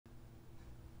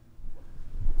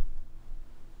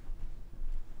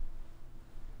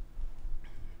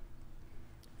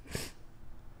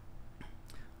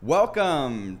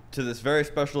Welcome to this very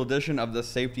special edition of the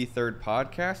Safety Third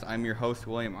podcast. I'm your host,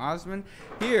 William Osman,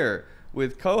 here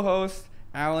with co-host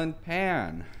Alan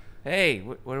Pan. Hey,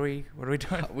 what are we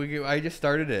doing? I just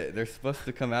started it. They're supposed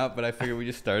to come out, but I figured we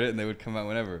just start it and they would come out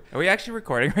whenever. Are we actually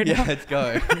recording right now? Yeah, it's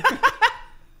going.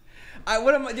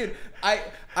 Dude?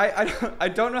 I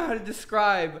don't know how to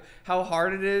describe how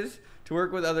hard it is to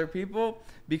work with other people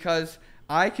because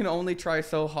I can only try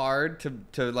so hard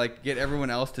to like get everyone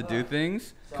else to do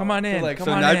things. Come on in.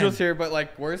 So Nigel's here, but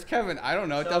like, where's Kevin? I don't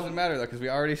know. It doesn't matter though, because we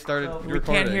already started recording. We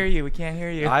can't hear you. We can't hear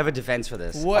you. I have a defense for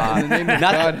this. What in the name of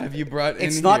God have you brought in?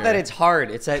 It's not here? that it's hard.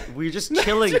 It's that we're just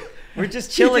chilling. We're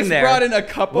just chilling there. He just brought in a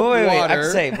cup of water,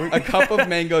 say, a cup of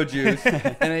mango juice,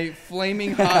 and a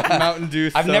flaming hot Mountain Dew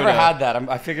soda. I've never had that.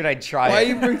 I figured I'd try it. Why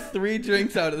you bring 3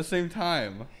 drinks out at the same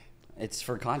time? It's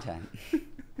for content.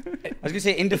 I was gonna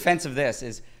say, in defense of this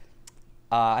is.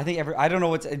 I think I don't know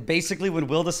what's basically when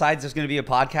Will decides there's going to be a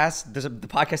podcast. The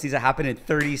podcast needs to happen in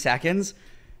 30 seconds,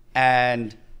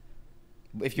 and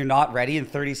if you're not ready in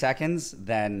 30 seconds,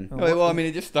 then well, I mean,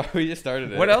 we just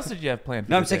started it. What else did you have planned?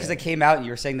 No, I'm saying because it came out and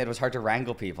you were saying that it was hard to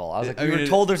wrangle people. I was like, I mean, we were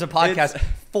told there's a podcast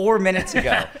 4 minutes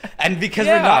ago, and because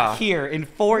we're not here in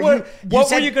 4, what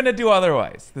were you going to do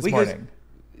otherwise this morning?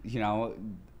 You know.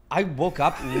 I woke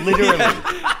up literally.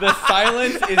 The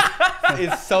silence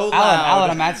is so loud.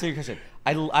 Alan, I'm answering your question.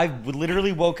 I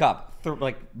literally woke up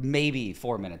like maybe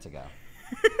 4 minutes ago.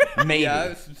 Maybe.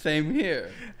 Yeah, same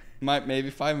here. Maybe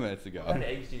 5 minutes ago. What kind of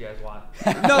eggs do you guys want?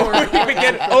 No, we're keeping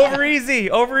it over easy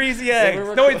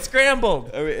eggs. No, it's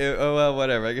scrambled. Oh, well,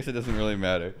 whatever. I guess it doesn't really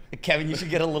matter. Kevin, you should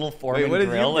get a little Foreman Wait,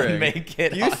 grill and make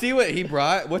it. Do you see what he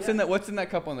brought? What's in that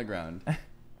cup on the ground?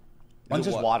 One's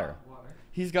just water.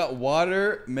 He's got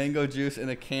water, mango juice, and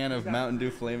a can of Mountain Dew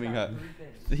Flaming Hot.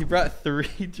 He brought 3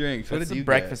 drinks. What That's did you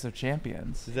breakfast get? of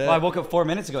champions. Well, I woke up 4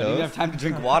 minutes ago. I didn't have time to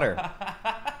drink water.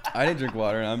 I didn't drink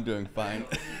water, and I'm doing fine.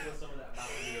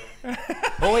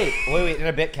 Oh wait! In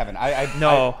a bit, Kevin.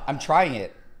 I'm trying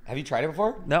it. Have you tried it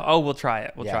before? No. Oh, we'll try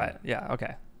it. We'll Yeah. try it. Yeah.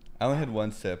 Okay. I only had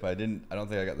 1 sip. I don't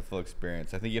think I got the full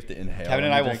experience. I think you have to inhale. Kevin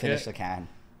and when I you will drink finish it. the can.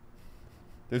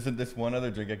 There's this one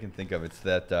other drink I can think of. It's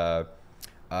that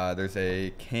there's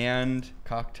a canned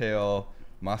cocktail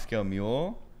Moscow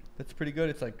Mule that's pretty good.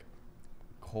 It's like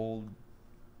cold.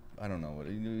 I don't know what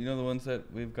you know the ones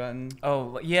that we've gotten.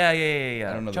 Oh yeah.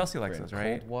 I don't know. Chelsea likes those,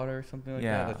 right? Cold water or something like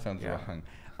Yeah, that. That sounds yeah. wrong.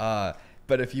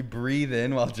 But if you breathe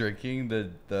in while drinking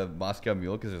the Moscow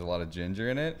Mule, because there's a lot of ginger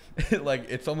in it, like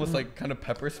it's almost like kind of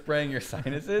pepper spraying your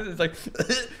sinuses. It's like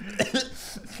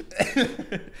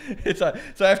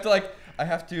so I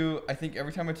have to I think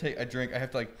every time I take a drink I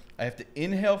have to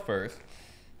inhale first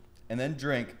and then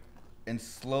drink and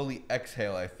slowly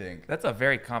exhale. I think That's a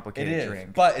very it complicated is,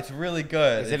 drink. but it's really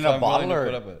good. Is it in So a I'm willing bottle to or?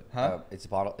 put up with it. Huh? It's a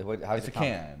bottle. How It's does a it come?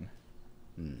 can.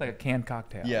 It's like a canned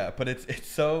cocktail. Yeah, but it's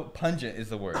so pungent is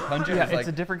the word. Pungent Yeah, is it's like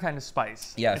a different kind of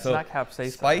spice. yeah. It's So not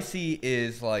capsaicin. spicy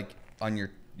is like on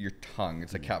your tongue.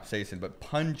 It's like capsaicin, but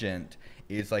pungent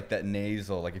is like that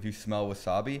nasal. Like if you smell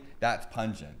wasabi, that's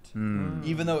pungent.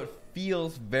 Even though it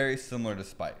feels very similar to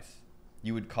spice,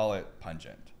 you would call it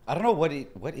pungent. I don't know what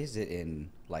is it in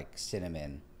like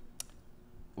cinnamon.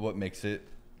 What makes it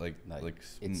like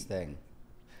its thing.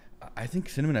 I think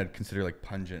cinnamon I'd consider like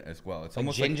pungent as well. It's Like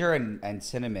almost ginger and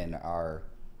cinnamon are.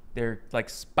 They're like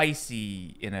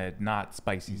spicy in a not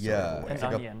spicy sort yeah, of way. it's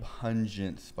And like onion. a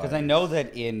pungent spice. Because I know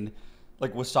that in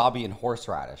like wasabi and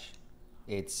horseradish,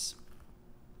 I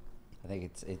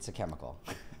think it's a chemical.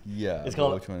 Yeah, It's but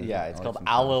called which one is it? it's I called like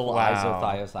some- Wow.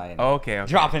 allyl-isothiocyanate. Okay.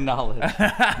 Dropping knowledge.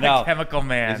 No, Chemical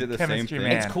man. Is it the same Chemistry thing?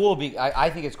 man. it's cool. I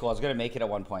think it's cool. I was gonna make it at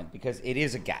one point because it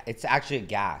is a gas. It's actually a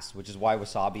gas, which is why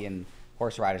wasabi and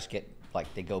horseradish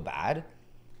they go bad.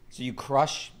 So you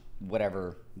crush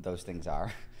whatever those things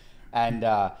are, and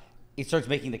it starts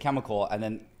making the chemical, and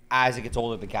then as it gets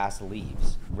older, the gas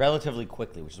leaves relatively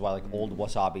quickly, which is why like old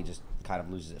wasabi just kind of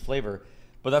loses its flavor.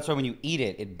 But that's why when you eat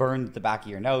it, it burns the back of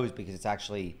your nose because it's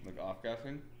actually like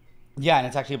off-gassing. yeah, and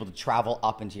it's actually able to travel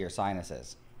up into your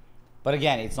sinuses. But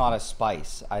again, it's not a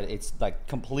spice. It's like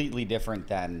completely different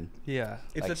than. Yeah.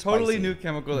 It's Like a totally spicy. new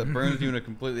chemical that burns you in a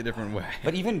completely different way.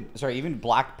 But even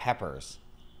black peppers,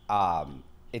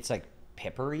 it's like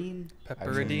piperine.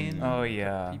 Pepperidine. Oh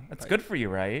yeah. That's good for you,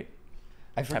 right?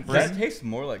 I forget. That tastes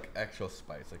more like actual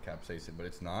spice, like capsaicin, but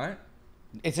it's not.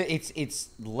 It's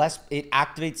less. It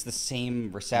activates the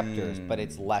same receptors, but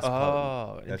it's less potent.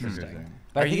 Oh, That's interesting. interesting.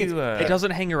 But Are I think you, It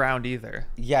doesn't hang around either.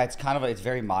 yeah, it's kind of it's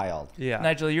very mild. Yeah.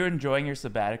 Nigel, you're enjoying your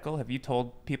sabbatical. Have you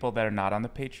told people that are not on the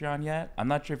Patreon yet? I'm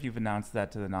not sure if you've announced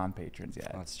that to the non-patrons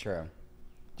yet. That's true.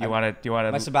 Do you want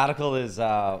My to? sabbatical is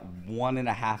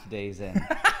 1.5 days in.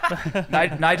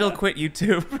 Nigel quit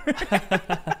YouTube.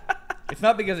 It's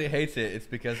not because he hates it. It's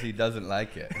because he doesn't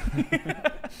like it.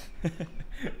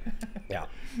 Yeah.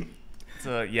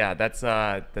 So yeah, that's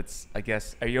I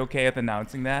guess. Are you okay with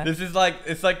announcing that? This is like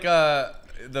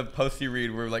the post you read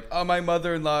where like, oh, my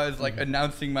mother-in-law is like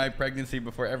announcing my pregnancy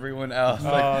before everyone else.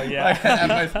 Like, yeah. like, at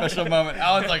my special moment,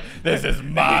 I was like, this is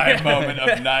my moment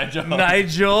of Nigel.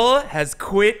 Nigel has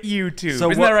quit YouTube.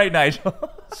 So Isn't that right, Nigel?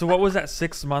 So what was that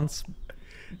 6 months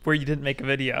where you didn't make a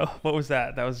video? What was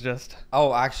that? That was just...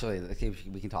 Oh, actually, okay,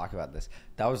 we can talk about this.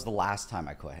 That was the last time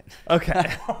I quit.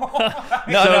 Okay.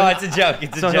 No, it's a joke.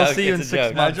 It's a so joke. he'll see you in It's a 6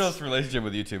 joke. months. Nigel's relationship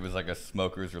with YouTube is like a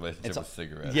smoker's relationship with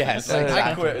cigarettes. yes, It's like, I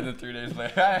exactly. quit, and then 3 days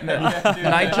later, I can't do that.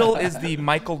 Nigel is the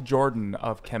Michael Jordan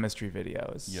of chemistry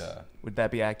videos. Yeah. Would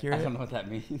that be I accurate? don't know what that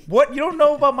means. What? You don't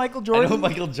know about Michael I Jordan? know who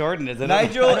Michael Jordan is.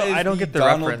 Nigel is I don't the get the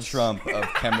Donald reference. Trump of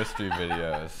chemistry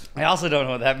videos. I also don't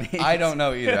know what that means. I don't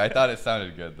know either. I thought it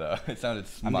sounded good though. It sounded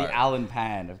I'm smart. the Alan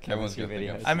Pan of Everyone's chemistry gonna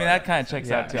think videos. I'm I mean, that kind of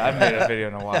checks out too. I haven't made a video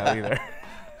in a while either.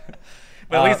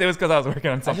 But at Uh, least it was because I was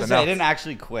working on I something should say I else. didn't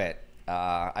actually quit.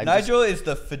 Nigel is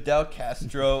the Fidel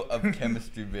Castro of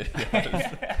chemistry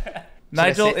videos.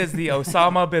 Nigel Should I say- is the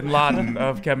Osama bin Laden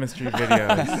of chemistry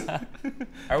videos.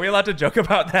 Are we allowed to joke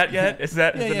about that yet? Is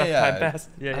that is enough time passed?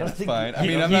 Yeah, That's yeah. fine. I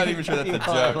mean, I'm not even sure that's a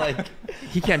joke. Like,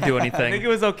 He can't do I think anything. it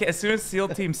was okay. As soon as SEAL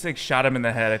Team 6 shot him in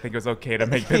the head, I think it was okay to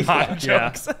make bin Laden Yeah.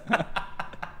 jokes.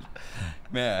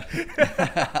 Man,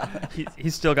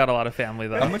 He's still got a lot of family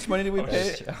though. how much money did we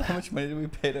pay? How much money did we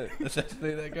pay to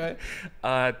assassinate that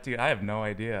guy? Dude, I have no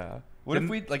idea. What if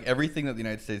we like everything that the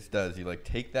United States does? You like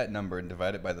take that number and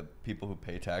divide it by the people who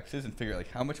pay taxes and figure out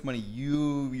like how much money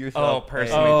you yourself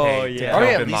personally Oh, paid to yeah. kill or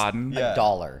at bin least Laden? Yeah.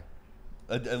 $1.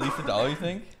 At least $1, you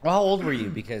think? Well, how old were you?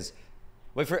 Because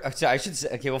wait for. So I should say.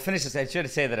 Okay, we'll finish this. I should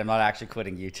say that I'm not actually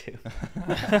quitting YouTube.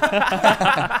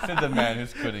 Said the man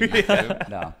who's quitting YouTube.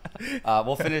 No,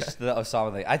 we'll finish the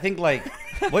Osama thing. I think like,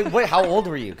 what? How old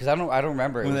were you? Because I don't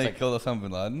remember. It When was they like, killed Osama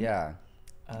bin Laden? yeah.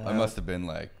 I must have been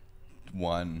like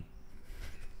 1,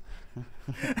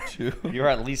 2. You were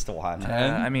at least one.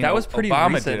 I mean, That was pretty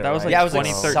Obama recent. did it, That was right? like Yeah, it was like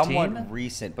 2013? somewhat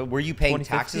recent. But were you paying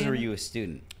taxes or were 2015? you a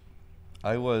student?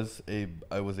 I was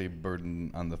a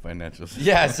burden on the financial system.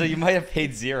 Yeah, so you might have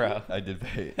paid $0. I did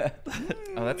pay.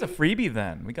 Oh, that's a freebie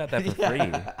then. We got that for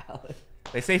free.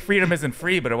 They say freedom isn't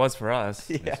free, but it was for us.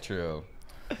 That's true.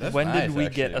 That's When nice, did we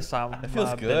get actually. Osama That feels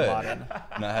bin good. Laden?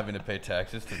 Not having to pay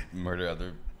taxes to murder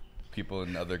other people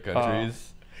in other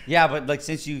countries. Yeah, but like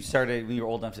since you started when you were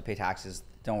old enough to pay taxes,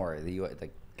 don't worry.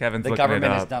 Like Kevin's the looking government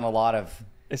it has up. done a lot of.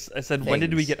 I said, when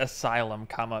did we Things. get asylum,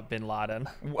 bin Laden?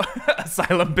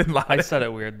 Asylum bin Laden. I said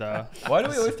it weird though. Why do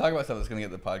we always talk about stuff that's going to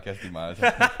get the podcast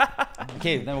demonetized?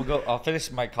 Okay, then we'll go. I'll finish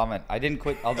my comment. I didn't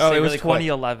quit. I'll just Oh, say it was really quick.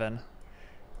 2011.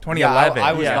 2011. Yeah,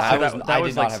 I was. Yeah, not, so I, was that I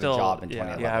was did like not have still- a job in yeah.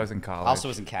 2011. Yeah, I was in college. I also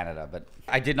was in Canada, but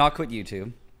I did not quit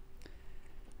YouTube.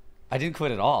 I didn't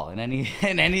quit at all in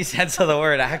any sense of the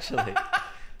word, actually.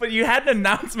 But you had an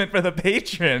announcement for the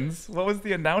patrons. What was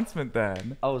the announcement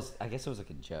then? I guess it was like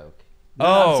a joke.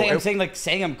 Oh, I'm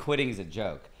saying I'm quitting is a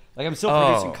joke. Like I'm still Oh.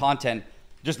 producing content,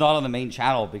 just not on the main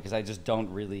channel because I just don't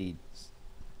really.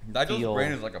 Nigel's Feel-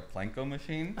 brain is like a Planko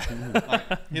machine.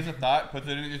 Like, he has a thought, puts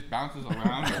it in, it just bounces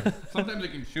around. Sometimes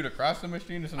it can shoot across the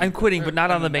machine. I'm quitting, but not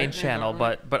on the main channel.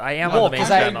 But I am Well, on the main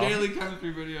 'cause I- channel. daily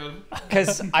chemistry videos.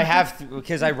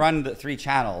 Because I run the 3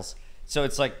 channels, so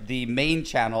it's like the main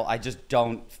channel. I just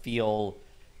don't feel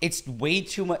it's way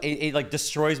too much. It like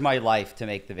destroys my life to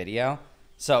make the video.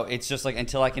 So it's just like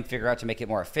until I can figure out to make it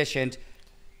more efficient,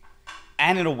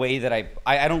 and in a way that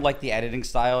I don't like the editing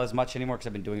style as much anymore because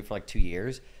I've been doing it for like 2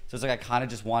 years. So it's like I kind of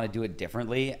just want to do it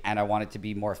differently, and I want it to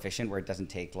be more efficient where it doesn't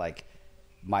take like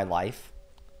my life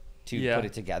to Yeah. put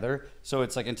it together. So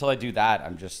it's like until I do that,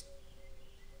 I'm just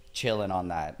chilling on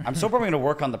that. I'm still probably going to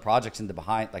work on the projects in the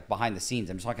behind the scenes.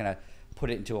 I'm just not going to put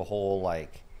it into a whole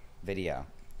like video.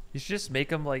 You should just make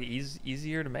them like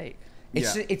easier to make.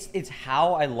 It's Yeah. it's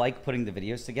how I like putting the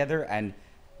videos together, and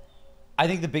I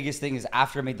think the biggest thing is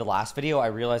after I made the last video, I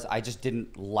realized I just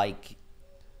didn't like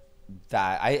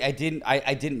that. I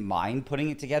didn't mind putting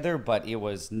it together, but it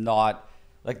was not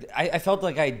like I felt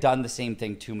like I had done the same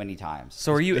thing too many times.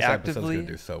 So are you This episode's actively? gonna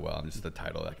do so well. I'm just the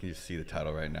title. I can just see the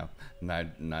title right now.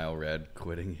 NileRed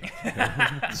quitting.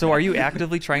 So are you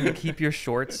actively trying to keep your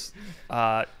shorts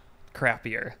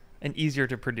crappier and easier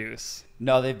to produce?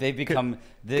 No, they've become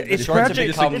the It's shorts have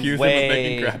project- become accuse him of way.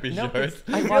 making crappy shorts.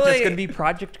 I feel thought that's like- gonna be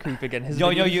project creep again. His No,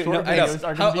 videos, short I know. videos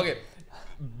are How, gonna be. okay,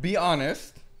 be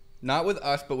honest. Not with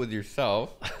us, but with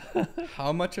yourself.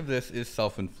 How much of this is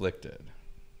self-inflicted?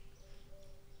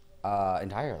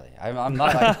 Entirely. I'm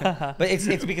not like, but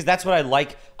it's because that's what I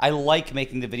like. I like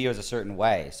making the videos a certain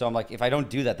way. So I'm like, if I don't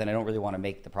do that, then I don't really want to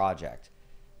make the project.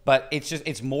 But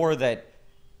it's more that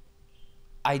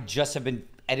I just have been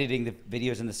editing the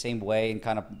videos in the same way and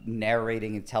kind of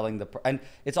narrating and telling and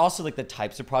it's also like the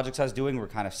types of projects I was doing were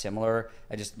kind of similar.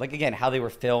 I just like, again, how they were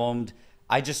filmed.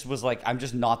 I just was like, I'm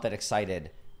just not that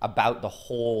excited about the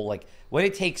whole, like what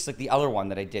it takes. Like the other one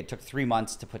that I did took 3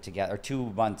 months to put together, or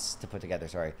 2 months to put together.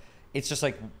 Sorry. It's just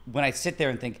like when I sit there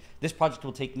and think this project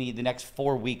will take me the next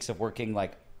 4 weeks of working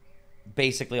like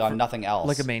basically on nothing else.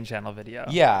 Like a main channel video.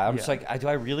 Yeah. I'm just like, do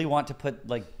I really want to put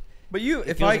like, But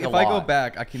if I go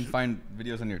back, I can find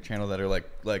videos on your channel that are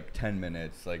like 10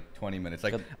 minutes, like 20 minutes.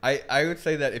 Like I would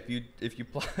say that if you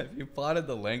plotted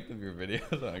the length of your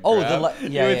videos on a graph,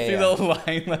 you would see the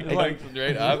line going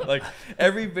straight up. Like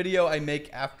every video I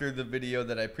make after the video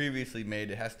that I previously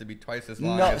made, it has to be twice as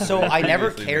long. No, so I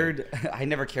never cared. I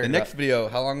never cared. The next video,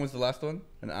 how long was the last one?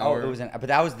 An hour. Oh, it was but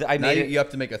that was I made it. You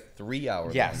have to make a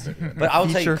 3-hour. Yes, video. but I will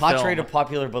tell you, contrary film. to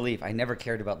popular belief, I never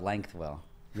cared about length. Will.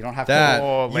 You don't have That- to.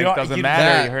 Oh, you length don't- doesn't you- matter.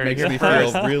 That You heard it makes here me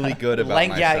first. feel really good about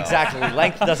Length, myself. yeah, exactly.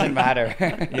 Length doesn't matter.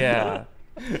 Yeah.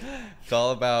 It's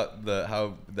all about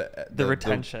the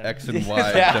retention. X and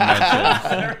Y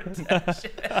dimensions.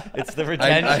 It's the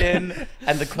retention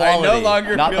and the I quality, no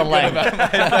longer not feel the good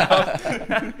length.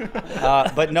 about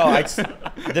myself. But no,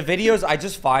 the videos, I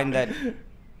just find that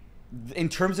in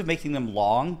terms of making them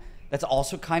long, that's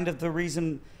also kind of the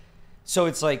reason. So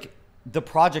it's like the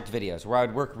project videos where I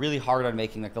would work really hard on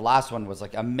making, like the last one was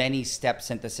like a many step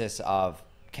synthesis of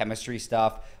chemistry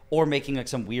stuff or making like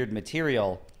some weird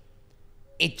material.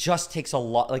 It just takes a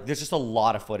lot, like there's just a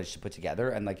lot of footage to put together.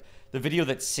 And like the video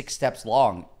that's 6 steps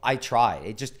long, I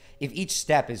tried. If each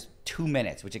step is 2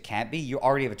 minutes, which it can't be, you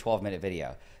already have a 12-minute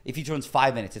video. If each one's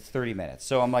 5 minutes, it's 30 minutes.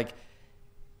 So I'm like,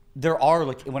 there are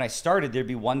like, when I started, there'd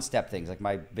be 1-step things, like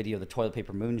my video, the toilet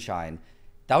paper moonshine,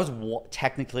 that was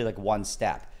technically like 1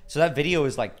 step. So that video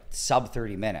is like sub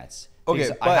 30 minutes. Okay,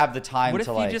 I but have the time What if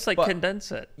to you just like but-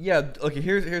 condense it? Yeah. Okay.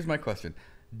 Here's my question.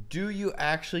 Do you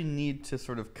actually need to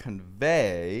sort of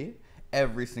convey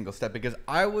every single step? Because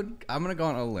I'm gonna go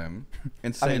on a limb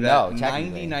and say that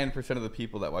technically. 99% of the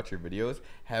people that watch your videos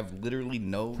have literally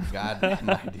no goddamn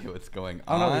idea what's going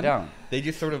on. Oh, no, they don't. They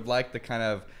just sort of like the kind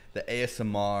of the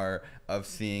ASMR of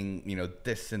seeing,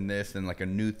 this and this, and like a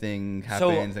new thing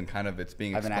happens, and kind of it's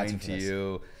being I have an answer explained for to this.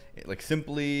 you, like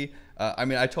simply. I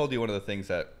mean, I told you one of the things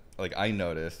that like I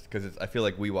noticed, because I feel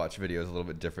like we watch videos a little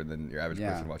bit different than your average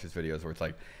person watches videos, where it's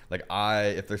like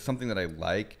if there's something that I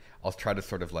like, I'll try to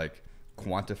sort of like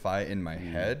quantify in my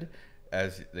head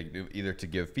as like either to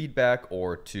give feedback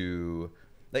or to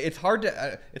like it's hard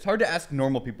to ask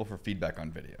normal people for feedback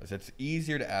on videos. It's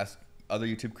easier to ask other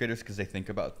YouTube creators because they think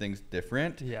about things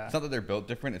different. Yeah. It's not that they're built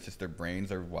different, it's just their brains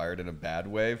are wired in a bad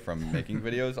way from making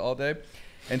videos all day.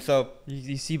 And so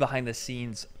You see behind the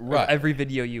scenes Right. of every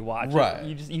video you watch. Right.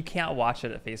 You can't watch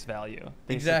it at face value.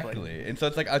 Basically. Exactly. And so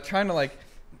it's like I'm trying to like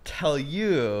tell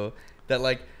you that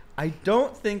like I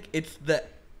don't think it's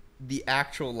the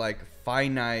actual like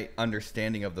finite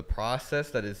understanding of the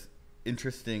process that is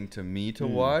interesting to me to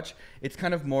watch. It's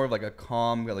kind of more of like a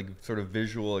calm, like sort of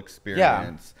visual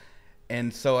experience.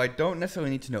 And so I don't necessarily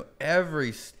need to know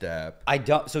every step. I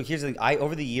don't. So here's the thing.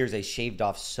 Over the years, I shaved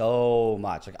off so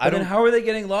much. Like I But don't. then how are they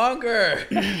getting longer?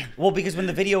 Well, because when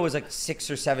the video was like 6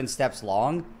 or 7 steps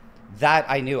long, that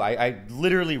I knew. I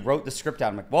literally wrote the script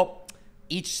down. I'm like, well,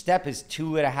 each step is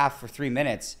 2.5 or 3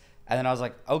 minutes. And then I was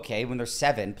like, okay, when there's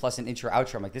 7 plus an intro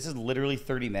outro, I'm like, this is literally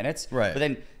 30 minutes. Right. But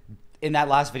then in that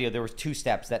last video, there was 2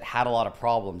 steps that had a lot of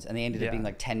problems, and they ended up being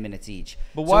like 10 minutes each.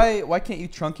 But So- why can't you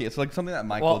truncate? It's like something that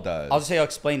Michael does. I'll just say I'll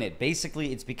explain it.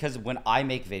 Basically, it's because when I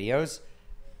make videos,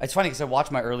 it's funny because I watch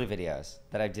my early videos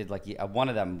that I did. Like one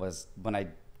of them was when I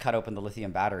cut open the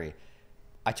lithium battery.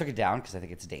 I took it down because I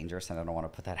think it's dangerous and I don't want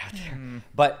to put that out there.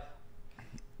 But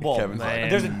well, Kevin's like,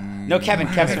 there's Kevin.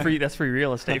 That's free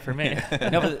real estate for me.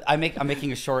 No, but I'm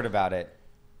making a short about it.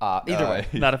 Either way.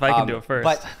 Not if I can do it first.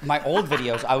 But my old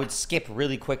videos, I would skip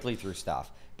really quickly through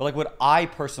stuff. But like what I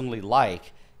personally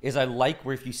like is I like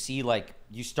where if you see like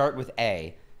you start with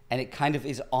A and it kind of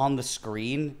is on the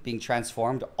screen being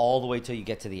transformed all the way till you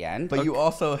get to the end. But you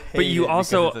also hate But you it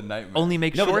because also it's a nightmare. only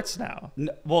make No, but shorts now.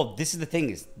 well, this is the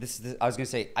thing I was gonna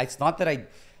say it's not that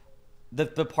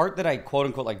the part that I quote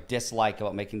unquote like dislike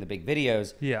about making the big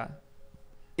videos Yeah.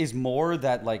 is more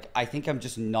that like I think I'm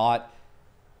just not.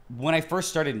 When I first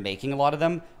started making a lot of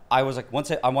them, I was like,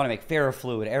 I want to make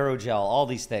ferrofluid, aerogel, all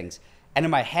these things, and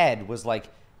in my head was like,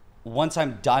 once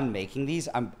I'm done making these,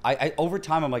 I over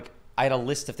time I'm like, I had a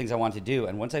list of things I wanted to do,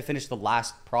 and once I finished the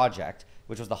last project,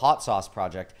 which was the hot sauce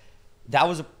project, that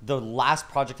was the last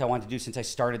project I wanted to do since I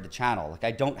started the channel. Like,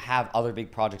 I don't have other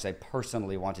big projects I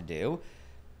personally want to do.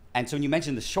 And so when you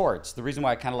mentioned the shorts, the reason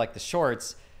why I kind of like the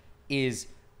shorts is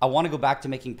I want to go back to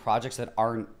making projects that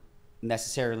aren't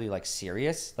necessarily like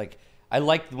serious. Like, I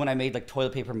liked when I made like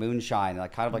toilet paper moonshine,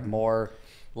 like kind of like more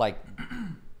like,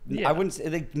 I wouldn't say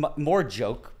like more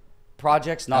joke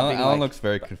projects. Not being Alan like, looks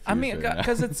very confused. I mean, right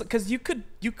now. because you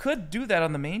could do that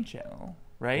on the main channel,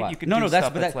 right? What? You could do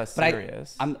stuff that's less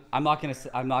serious. I'm not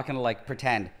gonna like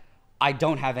pretend I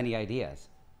don't have any ideas.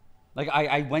 Like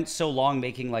I went so long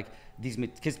making like these,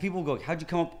 because people go, how'd you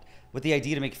come up with the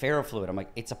idea to make ferrofluid? I'm like,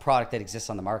 it's a product that exists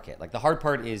on the market. Like, the hard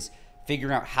part is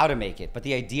figuring out how to make it, but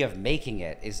the idea of making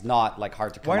it is not like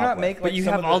hard to come Why up not with. make But like you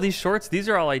some have of all the- these shorts. These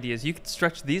are all ideas. You could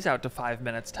stretch these out to 5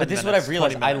 minutes, 10 But this is minutes, what I've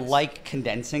realized. 20 I minutes. like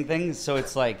condensing things, so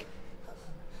it's like,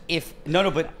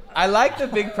 but I like the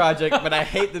big project, but I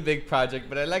hate the big project.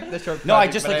 But I like the short project. No, I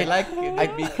just but like I like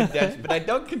it to be condensed, but I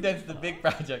don't condense the big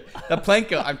project. The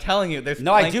Planko, I'm telling you, there's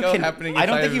no, I do. Planko happening. I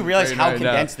don't inside think of you his realize brain how right now.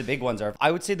 condensed the big ones are.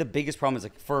 I would say the biggest problem is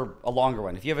like for a longer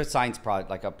one. If you have a science project,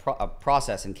 like a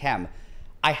process in chem,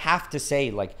 I have to say,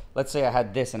 like, let's say I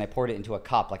had this and I poured it into a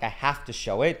cup. Like, I have to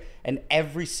show it, and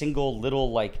every single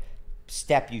little like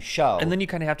step you show, And then you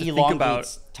kind of have to think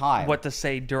elongates about time. what to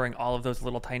say during all of those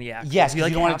little tiny actions. Yes, because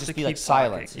you don't want have it to just be like keep talking.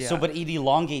 silence. Yeah. So, but it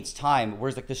elongates time.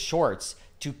 Whereas like the shorts,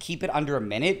 to keep it under a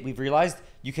minute, we've realized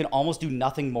you can almost do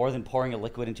nothing more than pouring a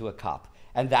liquid into a cup.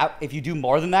 And that, if you do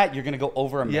more than that, you're gonna go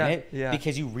over a minute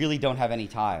because you really don't have any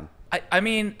time. I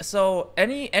mean, so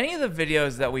any of the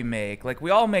videos that we make, like, we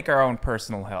all make our own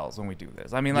personal hells when we do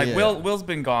this. I mean, like, Yeah. Will's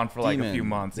been gone for like a few Demon.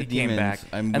 months. The He came demons. back,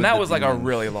 I'm and with that the was like a demons.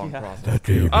 really long process.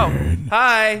 Oh,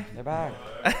 hi. They're back.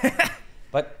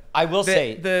 But I will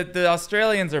say, The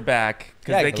Australians are back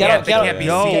because Yeah, they get can't be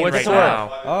no, seen what's right the word?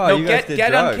 now. Oh, No, you guys did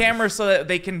get on drugs. camera so that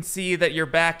they can see that you're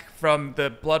back from the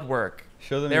blood work.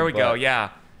 Show them There your we go. butt. Yeah.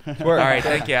 Twerk. All right.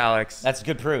 Thank you, Alex. that's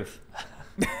good proof.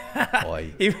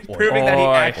 Oi. He was proving that he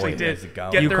Oi. actually Oi, did there's a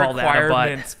gun. get You the call that a butt.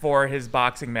 requirements for his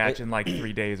boxing match in like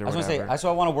 3 days or I was gonna whatever. say, that's why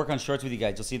I want to work on shorts with you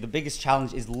guys. You'll see the biggest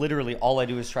challenge is literally all I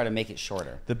do is try to make it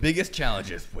shorter. The biggest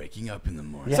challenge is waking up in the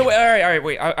morning. So all right,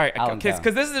 wait, all right, Alan because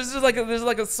Cow. this is like there's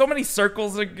like so many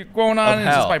circles that are going on, Of and it's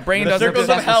just hell. my brain The doesn't. circles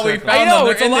of hell. We circles. found I know,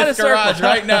 them. it's They're a in lot this of garage circles.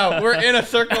 right now. We're in a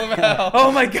circle of hell.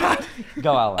 Oh my god.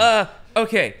 Go, Alan.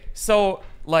 Okay, so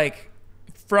like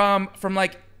from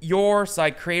like your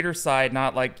side, creator side,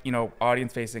 not like, you know,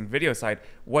 audience facing video side,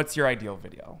 what's your ideal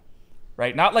video?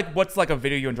 Right? Not like what's like a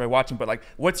video you enjoy watching, but like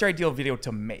what's your ideal video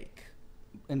to make?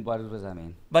 And what does that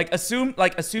mean? Like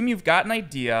assume you've got an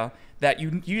idea that you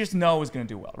just know is going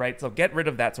to do well, right? So get rid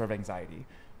of that sort of anxiety.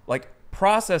 Like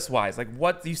process wise, like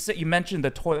what you mentioned the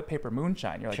toilet paper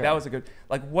moonshine. You're like, Sure. that was a good,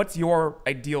 like, what's your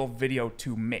ideal video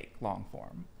to make long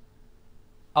form?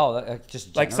 Oh,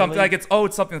 just Like something generally? like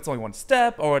it's something that's only one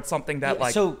step, or it's something that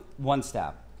like so one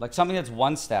step, like something that's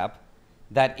one step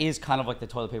that is kind of like the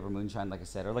toilet paper moonshine, like I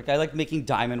said, or like I like making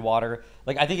diamond water.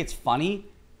 Like, I think it's funny.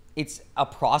 It's a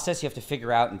process you have to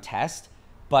figure out and test,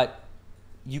 but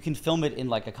you can film it in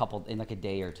like a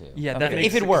day or two. Yeah, Okay. that makes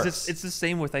If it sense, 'cause works. It's the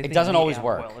same with, I think, doesn't the always app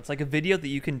work. will. It's like a video that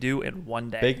you can do in one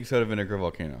day. Baking soda vinegar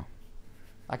volcano.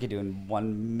 I could do in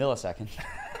 1 millisecond.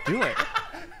 Do it.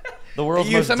 The world's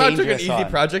You most somehow took an dangerous easy song.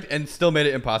 project and still made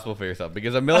it impossible for yourself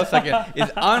because a millisecond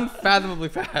is unfathomably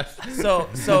fast.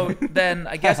 so then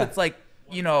I guess it's like,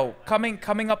 you know,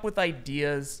 coming up with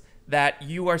ideas that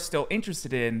you are still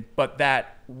interested in, but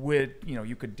that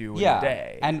you could do in a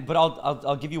day. But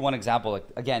I'll give you one example. Like,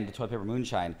 again, the toilet paper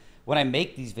moonshine. When I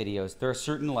make these videos, there are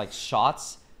certain like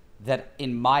shots that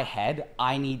in my head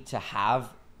I need to have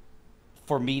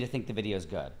for me to think the video is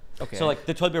good. Okay. So like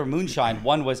the toilet paper moonshine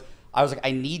one was, I was like,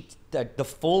 I need the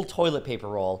full toilet paper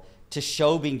roll to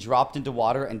show being dropped into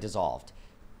water and dissolved,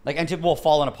 like, and to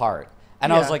falling apart.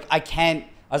 And I was Yeah. like,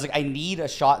 I need a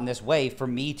shot in this way for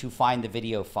me to find the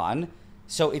video fun.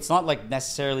 So it's not like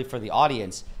necessarily for the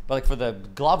audience, but like for the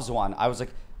gloves one, I was like,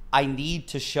 I need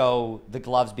to show the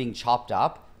gloves being chopped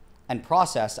up and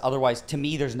processed. Otherwise, to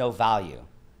me, there's no value.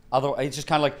 Otherwise, it's just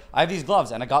kind of like, I have these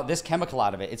gloves and I got this chemical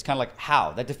out of it. It's kind of like,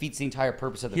 how? That defeats the entire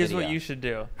purpose of the Here's video. what you should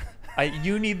do.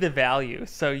 You need the value.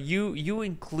 So you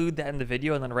include that in the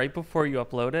video, and then right before you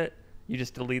upload it, you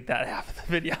just delete that half of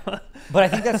the video.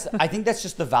 But I think that's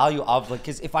just the value of, like,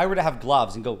 because if I were to have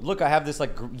gloves and go, look, I have this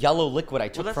like yellow liquid I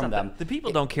took Well, that's from not them. the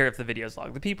people don't care if the video's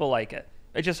long. The people like it.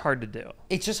 It's just hard to do.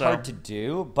 It's just So- hard to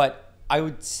do, but I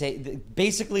would say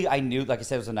basically I knew, like I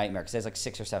said, it was a nightmare because there's like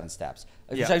 6 or 7 steps,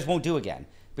 which Yeah. I just won't do again.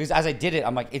 Because as I did it,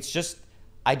 I'm like, it's just,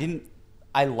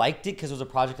 I liked it because it was a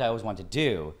project I always wanted to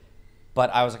do, but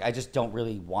I was like, I just don't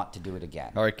really want to do it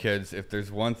again. All right, kids, if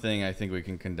there's one thing I think we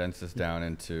can condense this down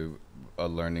into a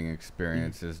learning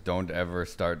experience is don't ever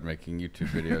start making YouTube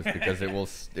videos because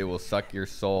it will suck your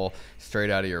soul straight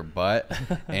out of your butt,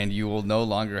 and you will no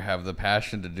longer have the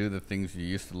passion to do the things you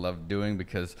used to love doing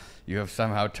because you have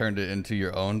somehow turned it into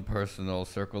your own personal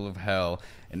circle of hell.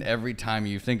 And every time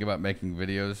you think about making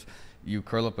videos, you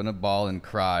curl up in a ball and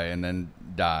cry and then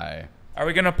die. Are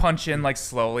we gonna punch in like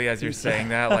slowly as you're saying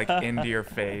that, like into your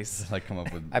face? Like come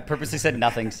up with. I purposely said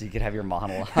nothing so you could have your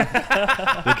monologue.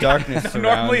 The darkness surrounds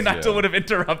Normally, you. Nigel would have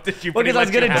interrupted you. Well, but he because I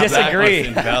was let you gonna have that. disagree.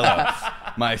 Envelops.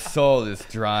 My soul is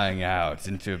drying out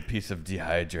into a piece of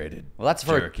dehydrated Well, that's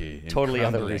for a jerky and totally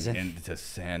other crumbling reason. into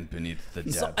sand beneath the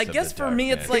depths So I of guess the for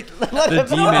me, it's like darkness.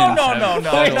 The no, demons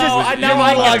no. Wait, just- I your now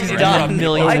I monologue's get to done. interrupt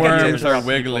Million people. I get to worms are interrupt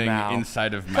wiggling people now.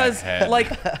 inside of my Because head.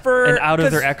 like for And out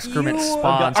of their 'cause excrement you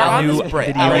spawns are a on new this break.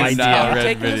 video I'm idea. NileRed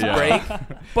taking this video. break,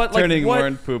 but like turning what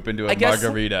worm poop into I a guess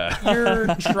margarita.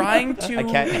 you're trying to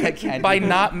I can't by do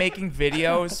not making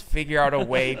videos figure out a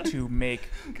way to make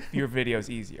your videos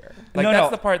easier. Like No, that's no.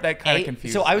 the part that kind of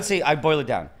confuses. So I would say I boil it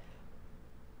down.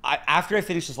 After I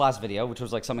finished this last video, which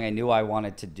was like something I knew I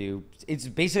wanted to do, it's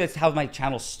basically that's how my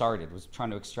channel started, was trying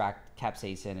to extract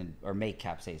capsaicin or make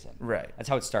capsaicin. Right. That's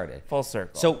how it started. full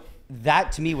circle. So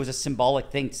that to me was a symbolic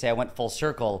thing to say I went full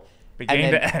circle.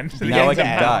 Beginning to end. beginning Now I to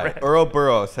can end. die. Earl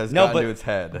Burroughs has No, gotten to its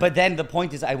head. But then the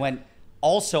point is, I went.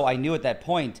 Also, I knew at that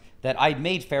point that I'd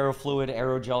made ferrofluid,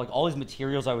 aerogel, like all these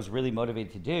materials I was really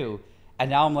motivated to do, and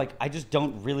now I'm like, I just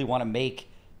don't really want to make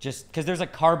just because there's a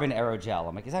carbon aerogel.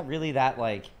 I'm like, is that really that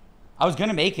like? I was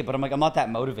gonna make it, but I'm like, I'm not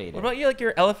that motivated. what about you, like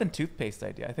your elephant toothpaste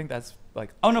idea? I think that's like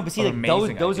Oh no, but see, an like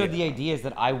amazing those are idea. the ideas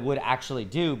that I would actually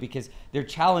do because they're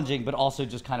challenging, but also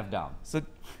just kind of dumb. So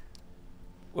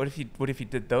what if you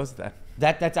did those then?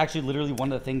 That's actually literally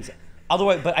one of the things.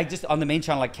 Otherwise, but I just on the main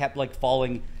channel I kept like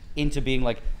falling into being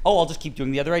like, oh, I'll just keep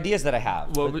doing the other ideas that I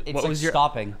have. But it's like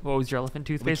stopping. What was your elephant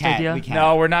toothpaste can't- idea? we can't.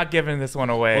 No, we're not giving this one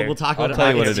away. We'll talk I'll about it.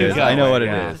 tell you what after it it's is. I know what it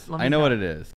Yeah. is. Let me I know know. what it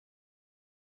is.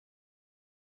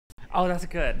 Oh, that's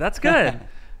good. That's good.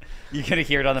 You're gonna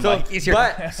hear it on the So, mic. Easier.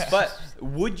 but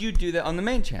would you do that on the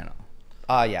main channel?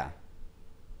 Yeah.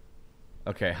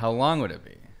 Okay, how long would it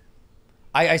be?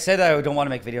 I said that I don't want to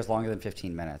make videos longer than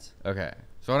 15 minutes. Okay,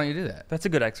 so why don't you do that? That's a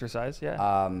good exercise.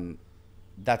 Yeah.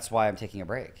 That's why I'm taking a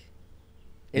break. And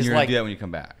It's you're like, gonna do that when you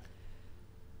come back.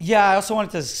 yeah, I also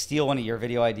wanted to steal one of your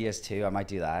video ideas too. I might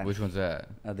do that. Which one's that?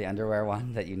 The underwear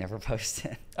one that you never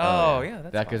posted. oh yeah,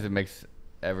 that's that because fine. it makes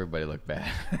everybody look bad.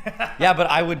 Yeah, but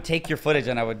I would take your footage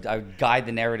and I would guide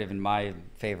the narrative in my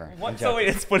favor. I'm What? So joking. wait,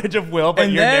 it's footage of Will, but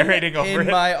And you're then, narrating over in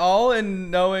it. my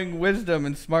all-in-knowing wisdom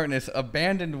and smartness,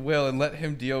 abandoned Will and let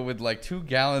him deal with like 2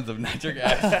 gallons of nitric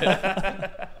acid.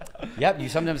 Yep, you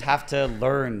sometimes have to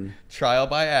learn. Trial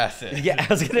by acid. Yeah,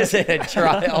 I was gonna say a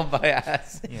trial by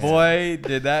acid. Boy,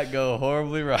 did that go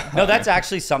horribly wrong. No, that's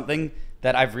actually something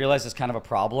that I've realized is kind of a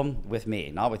problem with me,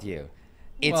 not with you.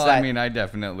 It's well, that I mean, I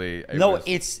definitely. no, was-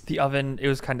 it's the oven. It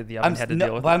was kind of the oven had to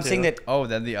deal with but it I'm saying too. that Oh,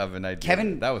 then the oven idea.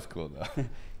 Kevin- That was cool though.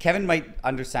 Kevin might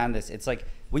understand this. It's like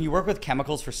when you work with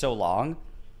chemicals for so long,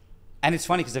 and it's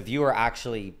funny because a viewer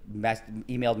actually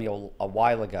emailed me a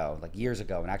while ago, like years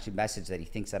ago, and actually messaged that he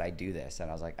thinks that I do this, and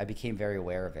I was like, I became very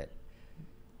aware of it.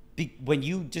 When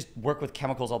you just work with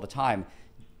chemicals all the time,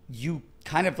 you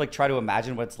kind of like try to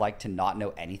imagine what it's like to not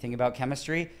know anything about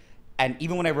chemistry, and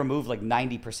even when I remove like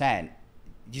 90%,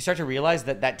 you start to realize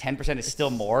that that 10% is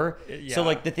still more. Yeah. So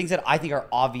like the things that I think are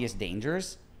obvious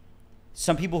dangers,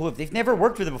 some people who they've never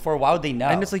worked with it before, why would they know?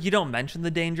 And it's like you don't mention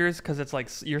the dangers because it's like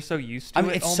you're so used to I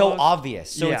mean, it. it's so almost.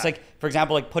 obvious. So it's Yeah. like, for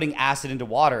example, like putting acid into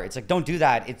water. It's like, don't do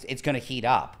that. It's going to heat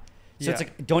up. So it's Yeah.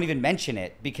 like, don't even mention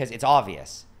it because it's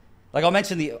obvious. Like I'll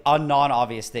mention the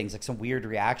non-obvious things, like some weird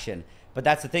reaction. But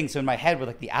that's the thing. So in my head with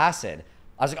like the acid,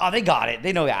 I was like, oh, they got it.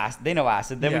 They know acid. They know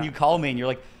acid. Then when Yeah. you call me and you're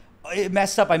like, oh, it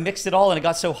messed up. I mixed it all and it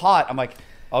got so hot. I'm like,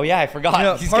 oh yeah, I forgot. You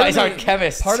know, These part of guys me- aren't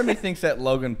chemists. Part of me thinks that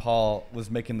Logan Paul was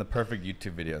making the perfect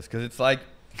YouTube videos because it's like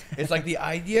the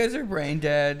ideas are brain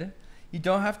dead. You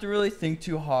don't have to really think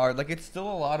too hard. Like it's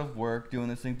still a lot of work doing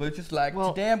this thing, but it's just like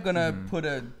Well- today I'm gonna put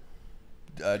an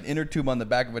inner tube on the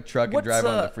back of a truck and drive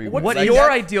on the freeway. What's Like your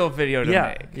that- ideal video to Yeah,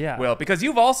 make? yeah. Will, because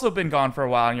you've also been gone for a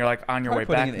while and you're like on your Probably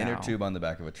way back putting an now. inner tube on the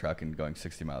back of a truck and going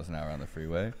 60 miles an hour on the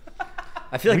freeway.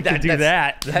 I feel like We could do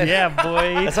that. Yeah,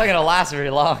 boy. That's not going to last very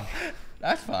long.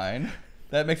 That's fine.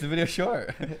 That makes the video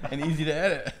short and easy to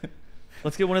edit.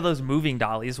 Let's get one of those moving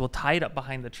dollies. We'll tie it up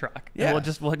behind the truck. And we'll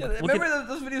just we'll remember get,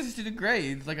 those videos used to do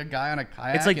great. It's like a guy on a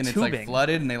kayak It's like and it's tubing. like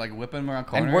flooded and they like whip him around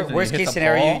corners. And worst he hits case a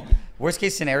scenario, ball. Worst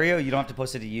case scenario, you don't have to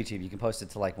post it to YouTube. You can post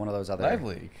it to like one of those other. Live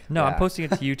Leak. No, I'm Yeah. posting it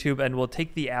to YouTube, and we'll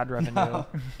take the ad revenue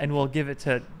and we'll give it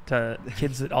to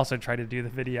kids that also try to do the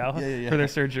video Yeah. for their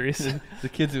surgeries. The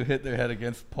kids who hit their head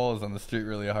against poles on the street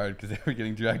really hard because they were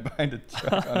getting dragged behind a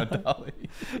truck on a dolly.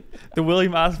 The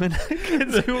William Osman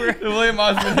kids who were. The William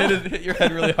Osman hit your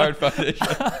head really hard foundation.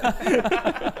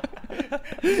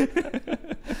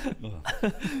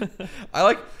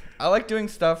 I like doing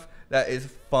stuff that is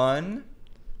fun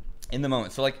in the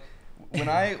moment. So like when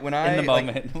I In the like,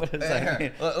 moment. What does that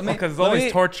mean? Because there's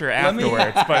always torture let me-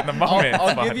 afterwards, but in the moment, it's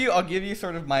I'll fun. give you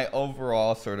sort of my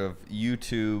overall sort of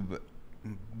YouTube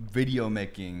video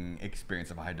making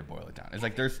experience if I had to boil it down. It's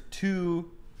like there's two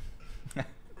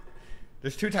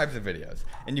types of videos,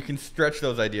 and you can stretch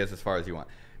those ideas as far as you want.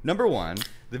 Number one,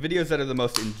 the videos that are the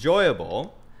most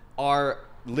enjoyable are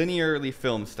linearly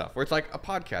filmed stuff, where it's like a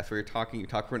podcast where you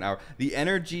talk for an hour. The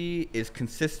energy is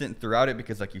consistent throughout it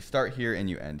because like you start here and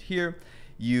you end here.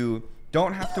 You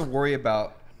don't have to worry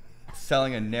about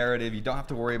selling a narrative. You don't have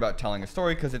to worry about telling a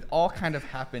story because it all kind of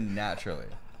happened naturally.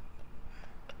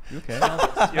 You okay?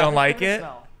 You don't like it?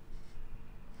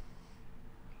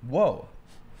 Whoa.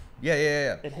 Yeah.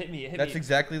 It hit me. That's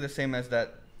exactly the same as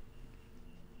that,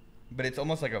 but it's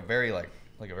almost like a very like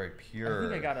a very pure. I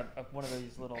think I got one of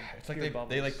these little. It's like pure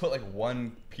they like put like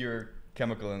one pure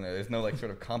chemical in there. There's no like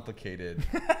sort of complicated.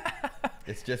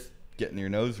 It's just getting your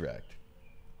nose wrecked.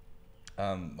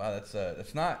 Wow,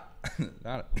 that's not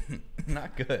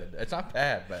not good. It's not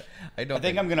bad, but I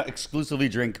think I'm gonna exclusively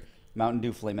drink Mountain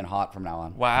Dew Flamin' Hot from now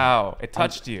on. Wow, it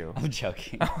touched you. I'm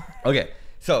joking. Okay,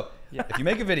 so if you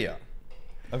make a video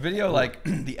like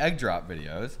the egg drop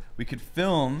videos, we could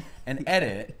film and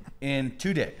edit in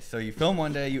 2 days. So you film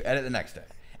one day, you edit the next day.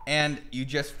 And you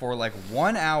just, for like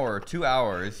 1 hour or 2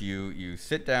 hours, you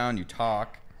sit down, you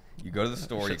talk, you go to the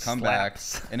store, you Shit come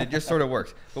slaps. back, and it just sort of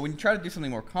works. But when you try to do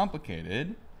something more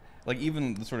complicated, like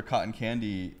even the sort of cotton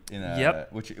candy in a,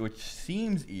 Yep. which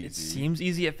seems easy. It seems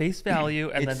easy at face value,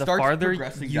 and It then the starts farther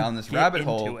progressing you down this get rabbit into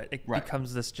hole. it Right.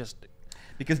 becomes this just.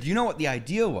 Because do you know what the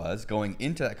idea was going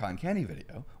into that cotton candy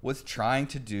video? Was trying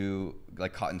to do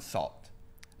like cotton salt.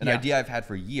 An Yeah. idea I've had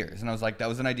for years. And I was like, that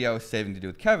was an idea I was saving to do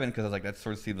with Kevin because I was like, that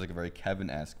sort of seems like a very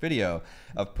Kevin-esque video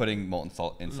of putting molten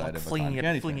salt inside Like of a cotton candy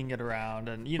thing. flinging it around,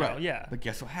 and you know, Right. yeah. But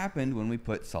guess what happened when we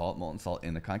put molten salt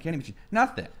in the cotton candy machine?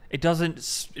 Nothing. It doesn't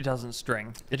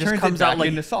string. It just turns it comes back out like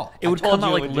into salt. It would told come you out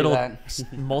it like would do little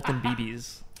that. molten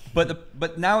BBs.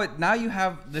 But now you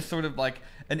have this sort of like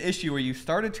an issue where you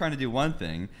started trying to do one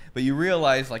thing, but you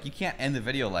realize like you can't end the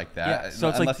video like that. Yeah, so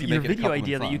it's unless like you your make it a video couple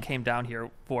idea minutes that you long. came down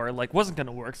here for like wasn't going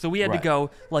to work. So we had Right. to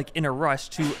go like in a rush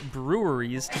to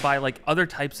breweries to buy like other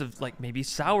types of like maybe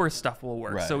sour stuff will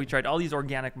work. So Right. we tried all these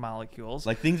organic molecules.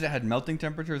 Like things that had melting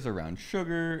temperatures around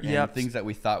sugar and Yep. things that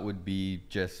we thought would be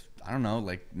just, I don't know,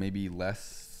 like maybe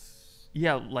less.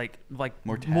 yeah, like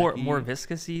More more tacky.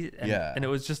 viscousy, and, Yeah. and it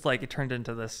was just like it turned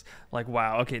into this like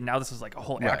wow, okay, now this is like a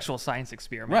whole Right. actual science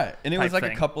experiment. Right. And it was type like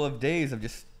thing. a couple of days of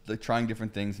just like trying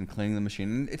different things and cleaning the machine.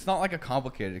 And it's not like a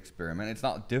complicated experiment. It's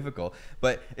not difficult,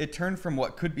 but it turned from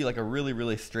what could be like a really,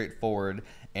 really straightforward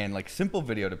and like simple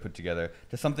video to put together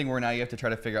to something where now you have to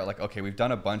try to figure out like, okay, we've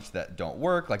done a bunch that don't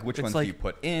work. Like which It's ones like- do you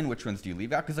put in? Which ones do you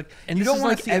leave out? Because like And you this don't is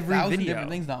want like to see every 1,000 video.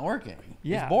 different things not working.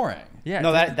 Yeah. It's boring. Yeah, No,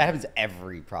 it's- that happens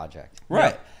every project.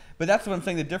 Right. But that's one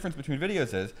thing the difference between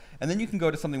videos is. And then you can go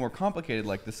to something more complicated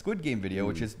like the Squid Game video,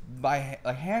 which is by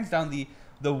hands down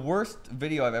the worst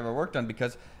video I've ever worked on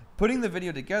because putting the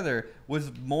video together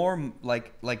was more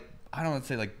like I don't want to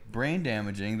say like brain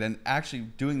damaging than actually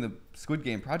doing the Squid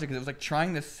Game project because it was like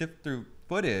trying to sift through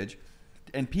footage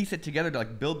and piece it together to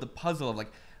like build the puzzle of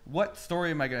like what story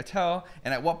am I going to tell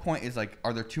and at what point is like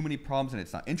are there too many problems and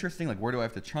it's not interesting, like where do I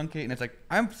have to truncate, and it's like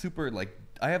I'm super like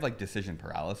I have like decision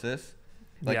paralysis.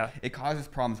 Like Yeah. it causes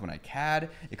problems when I CAD,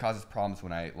 it causes problems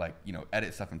when I like, you know,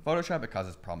 edit stuff in Photoshop, it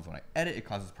causes problems when I edit, it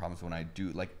causes problems when I do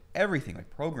like everything, like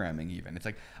programming even. It's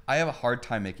like I have a hard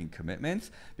time making commitments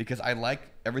because I like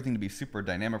everything to be super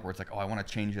dynamic where it's like, oh, I want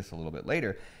to change this a little bit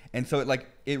later. And so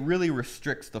it really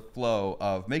restricts the flow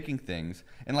of making things.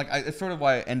 And like it's sort of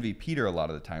why I envy Peter a lot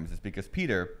of the times is because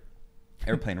Peter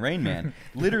Airplane Rain Man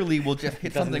literally will just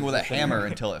hit something with a hammer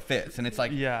until it fits, and it's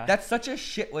like Yeah. that's such a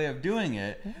shit way of doing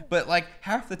it, but like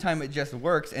half the time it just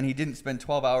works and he didn't spend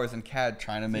 12 hours in CAD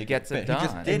trying to make gets it it fit. He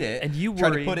just done. did it And you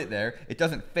tried worry- to put it there, it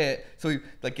doesn't fit, so he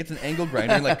like gets an angle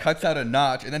grinder and like cuts out a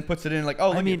notch and then puts it in like, oh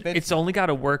look, I mean, it fits. it's only got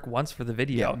to work once for the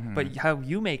video. Yeah. But how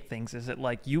you make things is it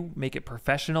like you make it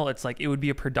professional? It's like it would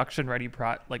be a production ready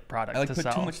product I like to put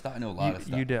sell. too much thought into a lot you, of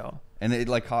stuff. You do. And it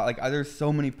there's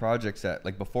so many projects that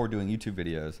like before doing YouTube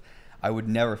videos, I would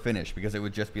never finish because it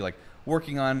would just be like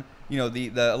working on, you know, the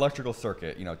electrical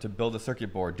circuit, you know, to build a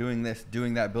circuit board, doing this,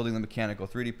 doing that, building the mechanical,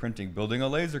 3D printing, building a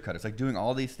laser cutter. It's like doing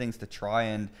all these things to try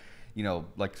and, you know,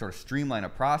 like sort of streamline a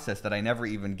process that I never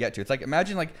even get to. It's like,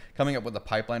 imagine like coming up with a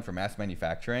pipeline for mass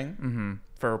manufacturing.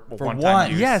 For one.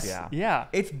 one-time use. Yes. Yeah.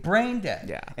 It's brain dead.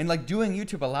 Yeah. And like doing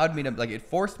YouTube allowed me to, like, it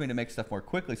forced me to make stuff more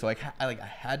quickly. So I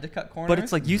had to cut corners. But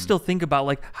it's like you still think about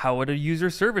like how would a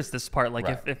user service this part? Like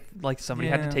Right. if like somebody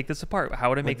had to take this apart, how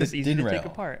would it make the this easy to DIN take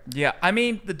rail. apart? Yeah, I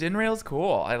mean, the DIN rail's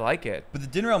cool. I like it. But the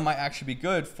DIN rail might actually be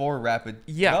good for rapid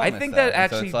Yeah, I development think stuff. that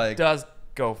And so actually it's like, does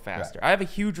go faster. Right. I have a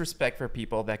huge respect for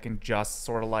people that can just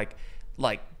sort of like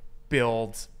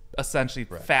build essentially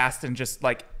Right. fast and just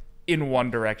like in one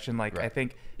direction. Like I Right.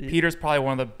 think Peter's probably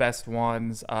one of the best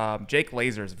ones. Jake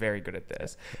Laser is very good at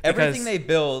this. Everything because- they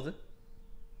build,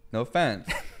 no offense,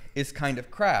 is kind of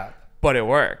crap. but it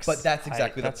works. But that's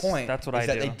exactly the point. that's what is I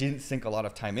that do. they didn't sink a lot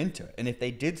of time into it. And if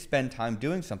they did spend time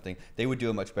doing something, they would do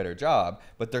a much better job.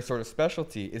 But their sort of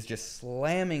specialty is just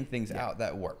slamming things out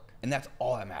that work. And that's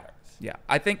all that matters. Yeah,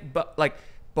 I think, but like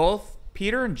both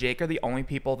Peter and Jake are the only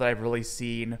people that I've really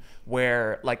seen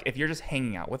where, like, if you're just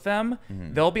hanging out with them,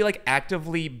 they'll be like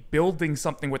actively building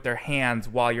something with their hands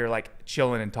while you're like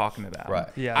chilling and talking to them. Right.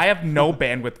 Yeah. I have no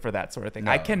bandwidth for that sort of thing.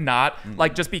 I No. cannot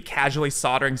like just be casually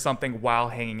soldering something while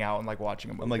hanging out and like watching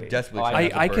a movie. I'm like desperately Oh, trying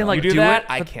not to I burn can out. like You do do that?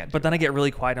 it, I but, can't do But then I get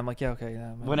really quiet. I'm like, yeah, okay.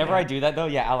 Yeah, Whenever I do that though,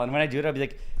 yeah, Alan, when I do it, I'll be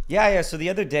like, yeah. So the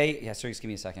other day, yeah, sorry, just give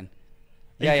me a second.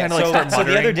 You Yeah, yeah. kinda, like, start So the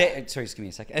other muttering. day, sorry, just give me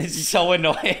a second. It's so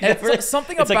annoying. It's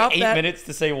something it's about like 8 that- minutes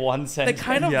to say one They sentence.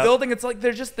 kind of Yep. building. It's like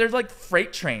they're like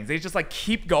freight trains. They just like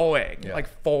keep going Yeah. like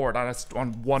forward on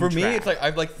one. For me, track. it's like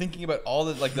I'm like thinking about all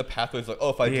the like the pathways. Like, oh,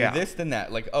 if I Yeah. do this, then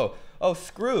that. Like, oh,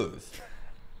 screws.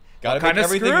 Gotta What kind make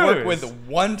of everything work screws? with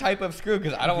one type of screw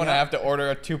because I don't want to have to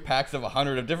order 2 packs of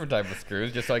 100 of different type of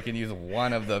screws just so I can use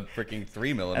one of the freaking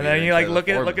 3mm. And then you like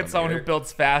instead of look the at 4mm. someone who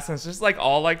builds fast, and it's just like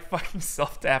all like fucking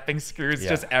self-tapping screws Yeah.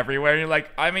 just everywhere. And you're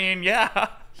like, I mean, yeah.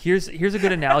 Here's a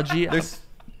good analogy There's-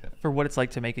 for what it's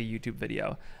like to make a YouTube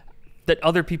video that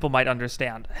other people might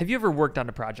understand. Have you ever worked on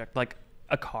a project like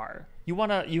a car?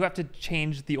 You have to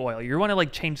change the oil. You want to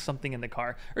like change something in the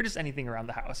car or just anything around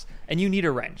the house, and you need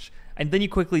a wrench. And then you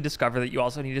quickly discover that you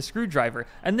also need a screwdriver,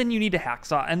 and then you need a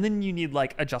hacksaw, and then you need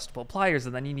like adjustable pliers,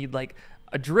 and then you need like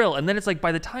a drill. And then it's like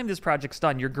by the time this project's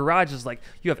done, your garage is like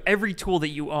you have every tool that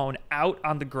you own out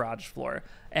on the garage floor,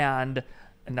 and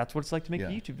that's what it's like to make a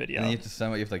YouTube video. And then you have to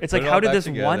sum it. You have to like It's put like it how all did back this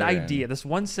one together and- idea, this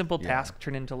one simple Yeah. task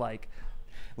turn into like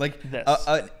Like this.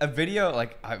 a video,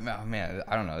 like oh, man,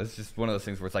 I don't know. It's just one of those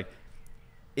things where it's like,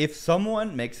 if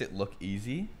someone makes it look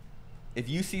easy, if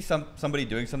you see somebody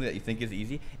doing something that you think is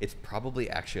easy, it's probably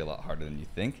actually a lot harder than you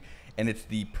think. And it's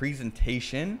the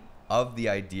presentation of the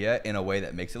idea in a way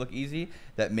that makes it look easy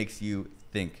that makes you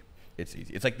think it's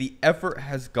easy. It's like the effort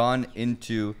has gone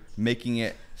into making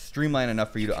it streamlined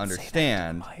enough for you to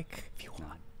understand. Mike, if you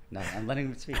want. No, I'm letting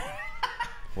him speak.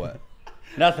 What?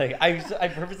 Nothing. I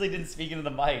purposely didn't speak into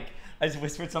the mic. I just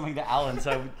whispered something to Alan,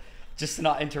 so just to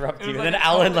not interrupt you. And then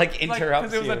Alan like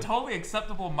interrupts Because it was you. a totally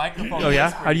acceptable microphone. oh yeah,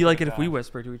 whisper how do you like it like if we that.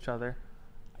 whisper to each other?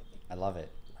 I love it.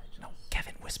 No,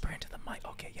 Kevin, whisper into the mic.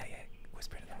 Okay, yeah.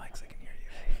 Whisper into the mic so I can hear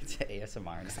you. It's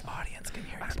ASMR. The audience can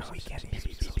hear you, but we can't hear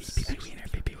you. We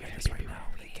hear this right now.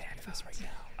 We can't hear this right now.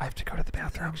 I have to go to the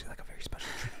bathroom. Actually, like a very special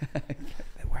treat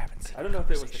that we're having. I don't know if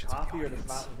it was the coffee or the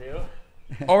Mountain Dew.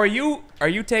 Oh, are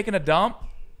you taking a dump?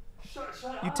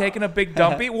 You taking a big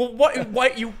dumpy? Well,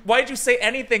 why did you say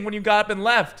anything when you got up and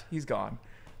left? He's gone.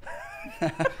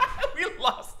 We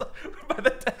lost. By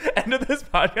the end of this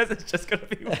podcast, it's just gonna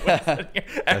be Will sitting here.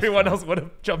 Everyone else would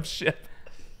have jumped ship.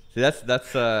 See, that's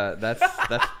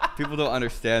people don't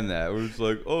understand that. We're just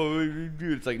like, oh,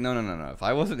 dude. It's like, no. If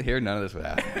I wasn't here, none of this would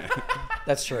happen.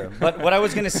 That's true. But what I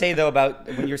was gonna say though about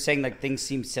when you're saying like things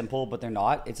seem simple but they're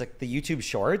not, it's like the YouTube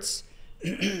Shorts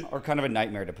are kind of a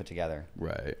nightmare to put together.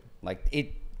 Right. Like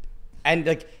it, and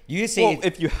like you say, Well,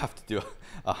 if you have to do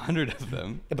 100 of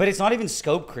them. but it's not even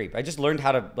scope creep. I just learned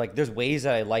how to like. There's ways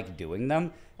that I like doing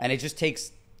them, and it just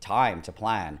takes time to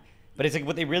plan. But it's like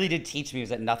what they really did teach me was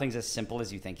that nothing's as simple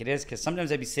as you think it is. Because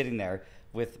sometimes I'd be sitting there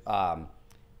with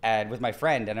with my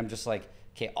friend, and I'm just like,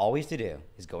 okay, all we have to do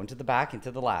is go into the back into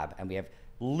the lab, and we have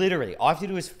literally all I have to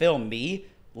do is film me,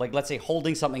 like let's say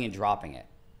holding something and dropping it,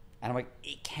 and I'm like,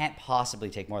 it can't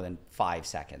possibly take more than 5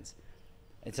 seconds.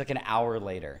 It's like an hour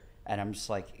later, and I'm just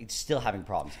like, it's still having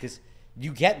problems because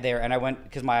you get there, and I went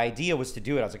because my idea was to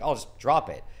do it. I was like, I'll just drop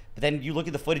it, but then you look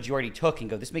at the footage you already took and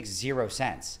go, this makes 0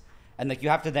 sense. And like you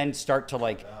have to then start to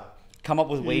like come up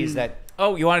with ways that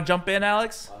Oh, you want to jump in,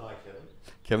 Alex?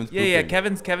 Kevin's Yeah,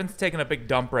 pooping. Kevin's taking a big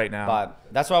dump right now. But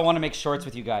that's why I want to make shorts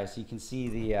with you guys, so you can see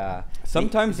the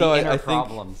Sometimes, the though, inner I think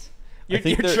problems. you're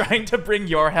think trying to bring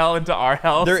your hell into our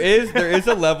hell. there is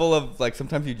a level of like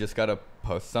sometimes you just gotta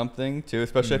post something too.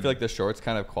 Especially I feel like the shorts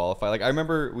kind of qualify. Like I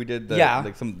remember we did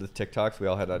like some of the TikToks. We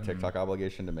all had a TikTok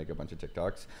obligation to make a bunch of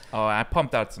TikToks. Oh, I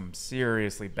pumped out some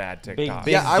seriously bad TikToks.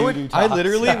 Big Yeah, doo-doo I talks.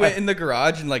 literally went in the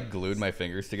garage and like glued my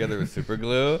fingers together with super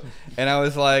glue, and I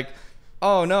was like,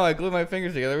 oh no, I glued my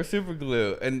fingers together with super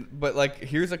glue. But like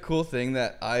here's a cool thing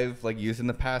that I've like used in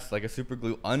the past, like a super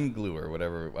glue unglue or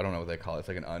whatever. I don't know what they call it. It's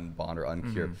like an unbond or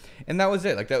uncure. And that was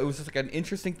it. Like that was just like an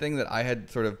interesting thing that I had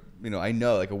sort of, I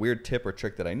know, like a weird tip or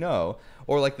trick that I know,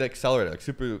 or like the accelerator, like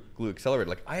super glue accelerator.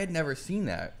 Like I had never seen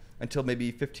that until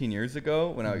maybe 15 years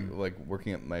ago when I was like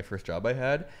working at my first job I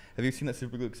had. Have you seen that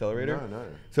super glue accelerator? No.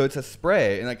 So it's a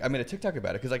spray, and like I made a TikTok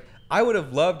about it because like I would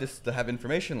have loved to have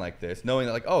information like this, knowing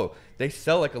that like, oh, they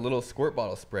sell like a little squirt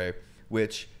bottle spray,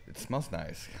 which it smells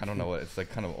nice. I don't know what it's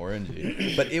like, kind of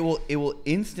orangey, but it will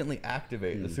instantly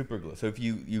activate the super glue. So if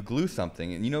you glue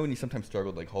something, and when you sometimes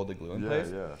struggle to like hold the glue in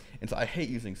place, and so I hate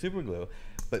using super glue.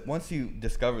 But once you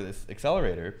discover this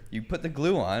accelerator, you put the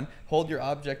glue on, hold your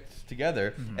objects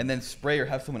together, and then spray or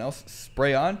have someone else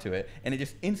spray onto it, and it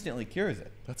just instantly cures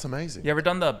it. That's amazing. You ever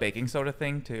done the baking soda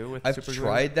thing too with I've super glue?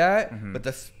 tried that, but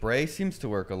the spray seems to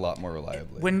work a lot more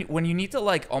reliably. When you need to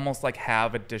like almost like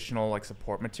have additional like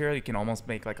support material, you can almost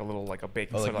make like a little like a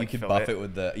baking soda. you could fill buff it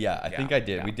with the I think I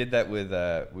did. yeah. We did that with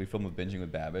we filmed with Binging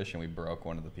with Babish, and we broke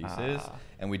one of the pieces,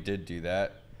 and we did do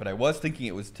that. But I was thinking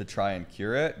it was to try and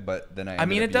cure it, but then I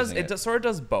mean it sort of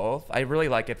does both. I really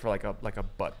like it for like a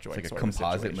butt joint. like a sort of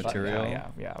composite situation.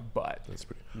 material. Yeah, but That's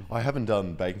pretty. I haven't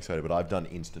done baking soda, but I've done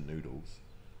instant noodles.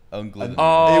 Unglue them. It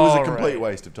was a complete right.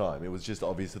 waste of time. It was just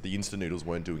obvious that the instant noodles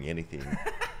weren't doing anything.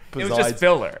 it was just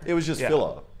filler. It was just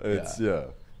filler. It's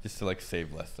just to like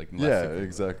save less, like less yeah, super glue.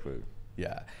 exactly.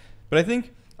 Yeah, but I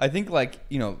think like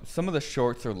some of the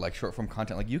shorts or like short form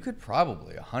content, like you could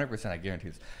probably 100%, I guarantee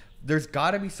this. There's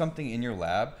got to be something in your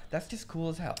lab that's just cool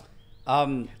as hell.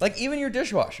 Like even your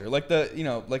dishwasher, like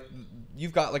like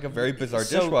you've got like a very bizarre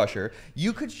dishwasher.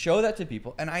 You could show that to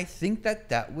people, and I think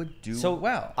that would do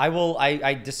well.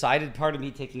 I decided, part of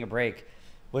me taking a break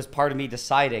was part of me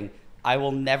deciding I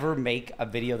will never make a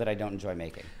video that I don't enjoy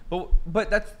making.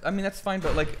 But that's fine.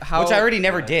 But like how? Which I already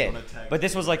never did. But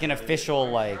this was like an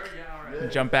official like.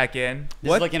 Jump back in.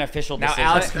 This is like an official Now decision.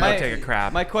 Alex can go take a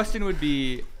crap. My question would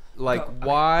be, like,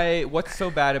 what's so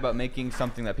bad about making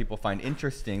something that people find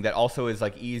interesting that also is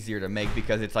like easier to make?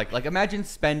 Because it's like imagine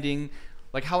spending,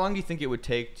 like, how long do you think it would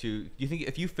take do you think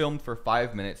if you filmed for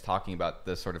 5 minutes talking about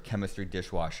the sort of chemistry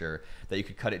dishwasher, that you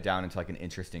could cut it down into like an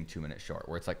interesting 2-minute short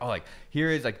where it's like, oh, like here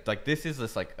is like this is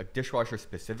this like a dishwasher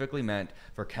specifically meant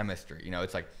for chemistry.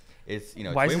 It's like, it's Why it's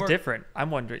is way it more different? I'm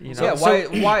wondering. Yeah,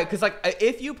 why? Because like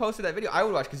if you posted that video, I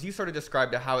would watch, because you sort of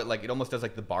described how it almost does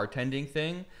like the bartending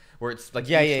thing, where it's like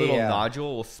each little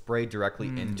nodule will spray directly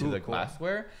into the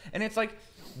glassware, and it's like,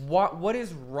 what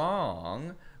is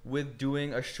wrong with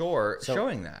doing a short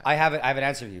showing that? I have an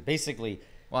answer for you. Basically,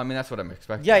 well, I mean that's what I'm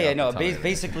expecting.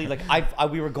 Basically, like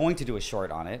we were going to do a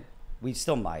short on it. We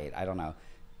still might. I don't know.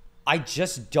 I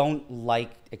just don't like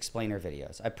explainer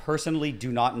videos. I personally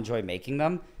do not enjoy making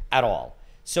them at all.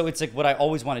 So it's like what I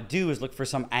always want to do is look for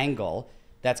some angle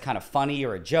that's kind of funny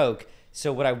or a joke.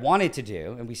 So what I wanted to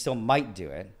do, and we still might do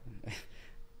it,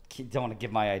 don't want to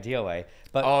give my idea away,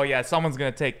 but oh yeah, someone's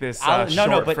gonna take this but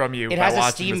short from you. It by has a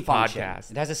watching steam this function.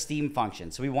 podcast. It has a steam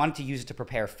function, so we wanted to use it to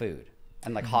prepare food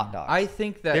and like hot dogs. I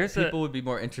think that There's people would be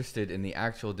more interested in the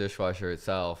actual dishwasher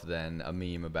itself than a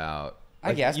meme about.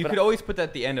 I guess, you but could always put that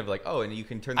at the end of like, oh, and you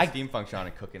can turn the steam function on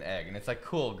and cook an egg, and it's like,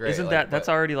 cool, great. Isn't like, that's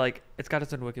already like, it's got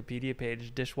its own Wikipedia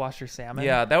page, dishwasher salmon?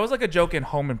 Yeah, that was like a joke in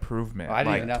Home Improvement. I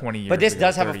didn't like even know. 20 years But this ago,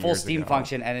 does have a 30 full years steam ago.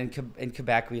 function, and in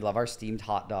Quebec we love our steamed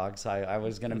hot dogs. So I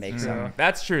was gonna make some.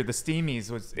 That's true. The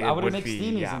steamies was. I would would make be,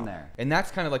 steamies yeah. in there. And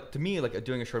that's kind of like, to me, like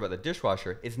doing a short about the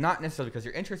dishwasher is not necessarily because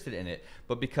you're interested in it,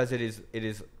 but because it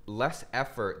is less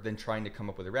effort than trying to come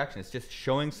up with a reaction. It's just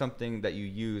showing something that you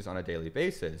use on a daily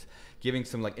basis, giving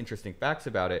some like interesting facts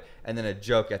about it, and then a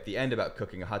joke at the end about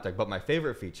cooking a hot dog. But my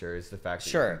favorite feature is the fact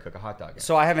that you can cook a hot dog.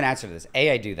 So I have an answer to this.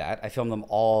 I do that. I film them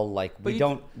all like we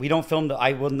don't film the.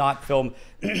 I will not film.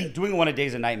 Doing one a day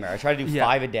is a nightmare. I try to do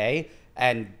 5 a day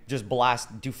and just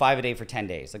do 5 a day for 10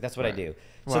 days. Like that's what I do.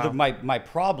 Wow. So my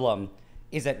problem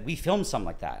is that we filmed some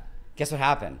like that. Guess what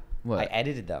happened? What? I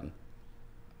edited them.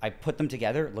 I put them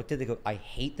together, looked at it, go, I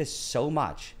hate this so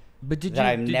much. But did that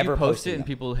I'm you never post posting it and them.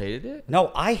 people hated it?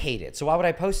 No, I hate it. So why would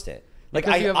I post it? Like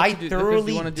Because you have I to do- because you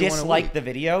thoroughly wanna do one a disliked week. the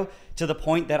video to the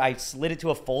point that I slid it to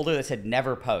a folder that said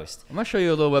never post. I'm gonna show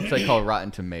you a little website called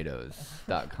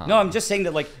RottenTomatoes.com. No, I'm just saying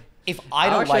that like if I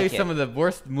I'll don't show like you it, some of the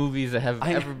worst movies that have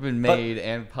I- ever been but- made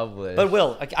and published. But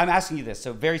Will, like, I'm asking you this.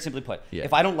 So very simply put, Yeah.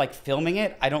 if I don't like filming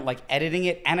it, I don't like editing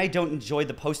it, and I don't enjoy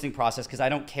the posting process because I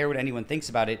don't care what anyone thinks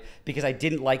about it because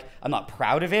I'm not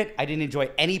proud of it. I didn't enjoy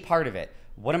any part of it.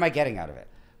 What am I getting out of it?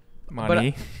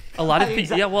 Money. A lot of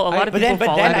people, yeah, well, a lot of But people then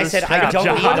fall I into this said I trap. don't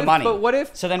What need the if- money. But what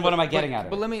if? So then what am I getting out of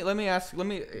But it? let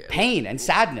me Pain and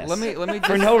sadness. let me for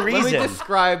just- no Let reason. me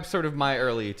describe sort of my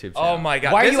early YouTube channel. Oh my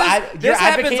god! Why are this you is- ad- this you're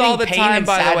happens all the advocating pain time, and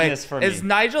by the way. sadness for me. Is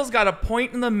Nigel's got a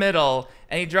point in the middle,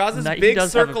 and he draws this He big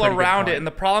does have a circle pretty good around point. it. And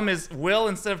the problem is, Will,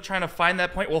 instead of trying to find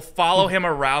that point, will follow him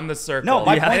around the circle. No,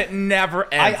 my and point- it never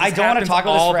ends. I This don't want to happens talk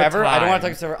about all this the forever. I don't want to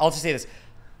time. talk this forever. I'll just say this.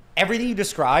 Everything you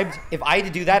described, if I had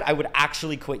to do that, I would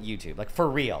actually quit YouTube. Like, for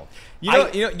real. You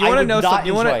want I to would know not something?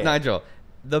 You want enjoy to, it. Nigel?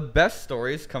 The best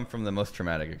stories come from the most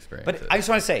traumatic experiences. But I just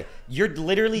want to say, you're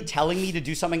literally telling me to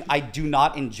do something I do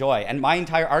not enjoy. And my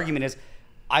entire argument is,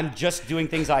 I'm just doing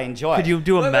things I enjoy. Could you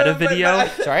do a But- meta but- video?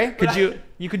 Sorry?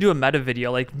 You could do a meta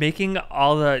video, like making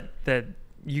all the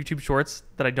YouTube shorts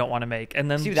that I don't want to make,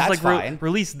 and then See, just that's like fine.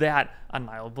 release that on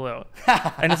Nile Blue,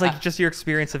 and it's like just your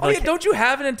experience of Oh like yeah, don't you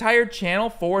have an entire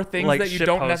channel for things Like that you shit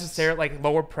don't posts. necessarily like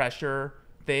lower pressure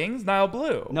things? Nile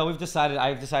Blue. No, I've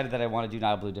decided that I want to do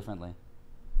Nile Blue differently.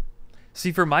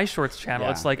 see for my shorts channel,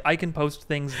 Yeah. it's like I can post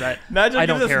things that Nigel I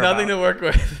don't gives us care nothing about. to work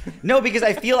with. No, because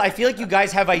I feel like you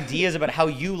guys have ideas about how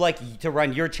you like to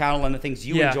run your channel and the things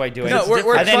you Yeah. enjoy doing. No,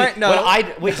 we're And then trying- no. when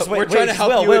I, wait, No, wait, we're trying to wait, help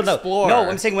Will, you Will, no. explore. No,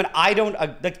 I'm saying when I don't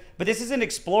like, but this isn't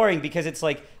exploring because it's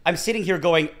like I'm sitting here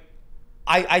going,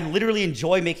 I literally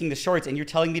enjoy making the shorts, and you're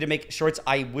telling me to make shorts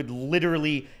I would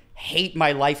literally hate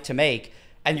my life to make,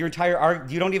 and your entire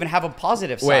you don't even have a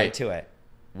positive side Wait. to it.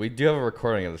 We do have a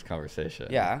recording of this conversation.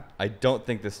 Yeah. I don't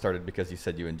think this started because you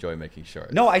said you enjoy making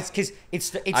shorts. No, because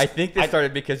it's I think this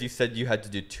started because you said you had to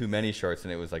do too many shorts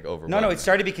and it was like No, overwhelming. it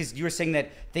started because you were saying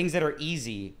that things that are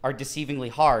easy are deceivingly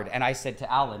hard, and I said to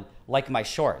Alan, like my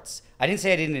shorts. I didn't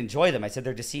say I didn't enjoy them. I said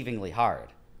they're deceivingly hard.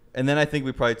 And then I think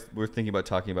we probably were thinking about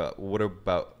talking about what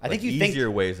about I think like, you think- easier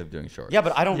ways of doing shorts. Yeah,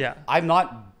 but I don't. Yeah. I'm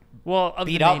not. Well, of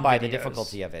beat the up main by the videos.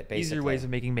 difficulty of it, Easier basically. ways of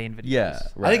making main videos. Yeah.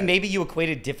 Right. I think maybe you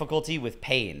equated difficulty with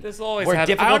pain. This always where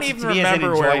happens. I don't difficulty even to me is an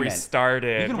remember where we enjoyment.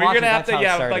 started. You can We're watch gonna it, have that's to, how it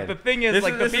yeah. started. Like the thing is,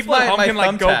 like the this is people at home my can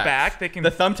like go thumbtacks. back. They can. The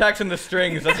thumbtacks and the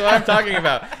strings. That's what I'm talking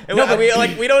about. And No, but- we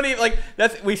don't even like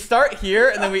that's we start here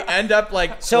and then we end up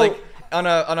like So- like on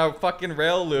a fucking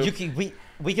rail loop.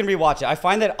 We can rewatch it. I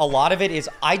find that a lot of it is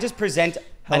I just present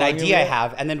How an long idea I is it?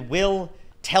 have, and then Will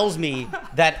tells me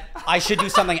that I should do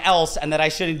something else and that I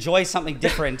should enjoy something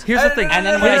different. Here's the thing. And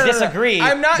then when I disagree,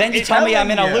 I'm not then you tell me I'm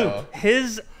in a telling you. loop.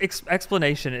 His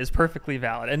explanation is perfectly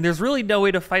valid, and there's really no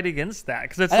way to fight against that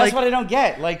because it's And like that's what I don't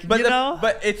get. Like, But You know?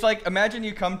 but it's like imagine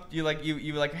you come you like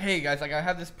hey guys like I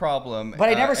have this problem. but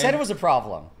I never said and- it was a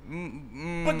problem.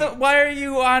 But why are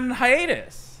you on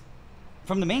hiatus?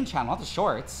 From the main channel, not the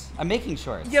shorts. I'm making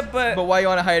shorts. Yeah, but But why you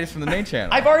on a hiatus from the main channel?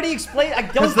 I've already explained. I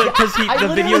don't. 'Cause the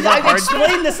videos are I've hard.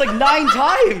 explained this like 9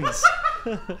 times.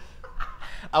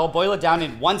 I will boil it down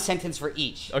in one sentence for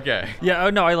each. Okay. yeah. Oh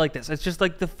no, I like this. It's just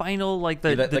like the final, like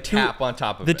the The too, cap on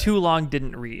top of the it. too long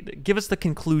didn't read. Give us the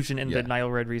conclusion in Yeah. the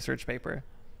NileRed research paper.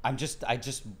 I just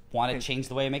want to change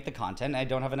the way I make the content. And I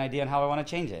don't have an idea on how I want to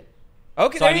change it.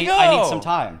 okay, So there I need you go. I need some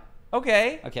time.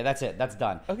 Okay. Okay, that's it. That's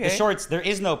done. Okay. The shorts, there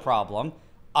is no problem.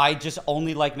 I just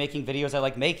only like making videos I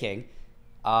like making.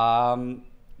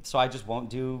 So I just won't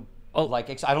do Oh.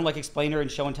 I don't like explainer and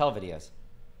show and tell videos.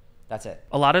 That's it.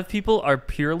 A lot of people are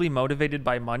purely motivated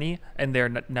by money, and they're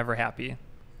never happy.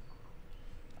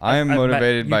 I am I've met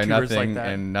motivated by YouTubers like nothing, that.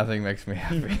 and nothing makes me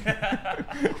happy.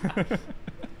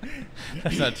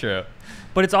 That's not true.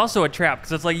 But it's also a trap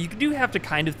because it's like you do have to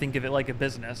kind of think of it like a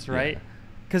business, right?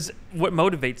 Because what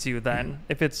motivates you then,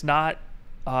 if it's not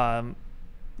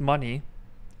money?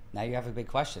 Now you have a big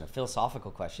question, a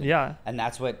philosophical question. Yeah. And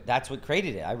that's what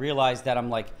created it. I realized that I'm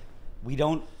like,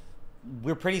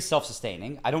 we're pretty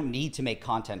self-sustaining. I don't need to make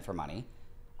content for money.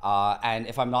 And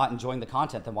if I'm not enjoying the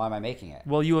content, then why am I making it?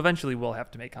 Well, you eventually will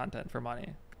have to make content for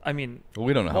money. I mean, Well,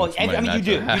 we don't know how Well, much money you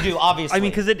do, Nigel has. obviously. I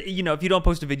mean, because if you don't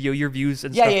post a video, your views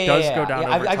and yeah, stuff yeah, does yeah, go down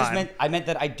yeah. over I time. just meant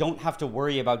that I don't have to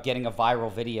worry about getting a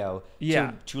viral video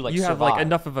to like you have survive. like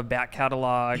enough of a back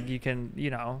catalog. You can,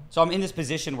 So I'm in this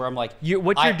position where I'm like,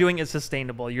 what you're doing is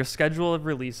sustainable. Your schedule of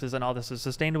releases and all this is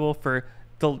sustainable for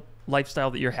the lifestyle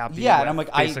that you're happy. yeah, with, and I'm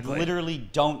like, basically. I literally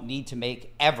don't need to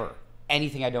make ever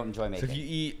anything I don't enjoy So making. if you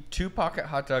eat 2 pocket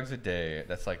hot dogs a day,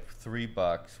 that's like $3.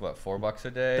 What, $4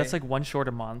 a day? That's like one short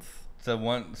a month.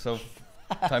 so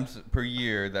times per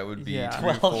year, that would be Yeah. 3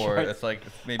 or 12 4. shorts. That's like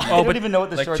maybe I don't but- even know what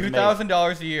the like shorts make.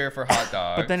 $2,000 a year for hot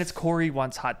dogs. But then it's Corey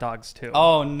wants hot dogs too.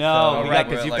 Oh no! So we right, got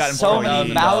 'cause we're you've at, gotten so many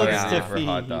 $4,000 mouths a to year for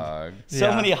hot feed. dogs. so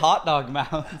Yeah. many hot dog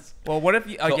mouths. Well, what if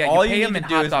you? So yeah, all you you pay need them to in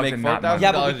do hot is dogs make and not $4,000 money.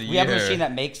 Yeah, but a we have a year. machine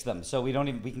that makes them, so we don't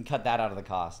even. We can cut that out of the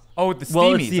cost. Oh, the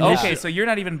Well, it's steamies. the Okay, initial- so you're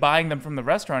not even buying them from the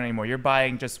restaurant anymore. You're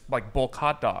buying just like bulk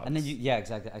hot dogs. And then yeah,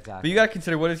 exactly. But you got to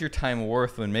consider, what is your time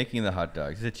worth when making the hot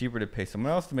dogs? Is it cheaper to pay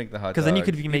someone else to make the hot dogs? Because then you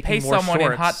could be you making pay more someone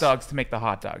shorts. in hot dogs to make the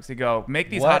hot dogs. You go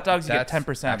make these What? hot dogs. You get That's 10%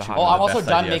 of the hot actually Oh, one I'm of the also best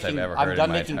done ideas I've making. ever I'm heard done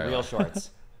in my making entire real life. shorts.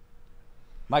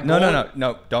 My goal.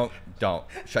 No, don't.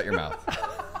 Shut your mouth.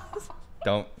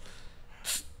 Don't.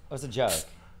 It was a joke.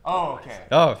 Oh, okay.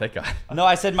 Oh, thank God. No,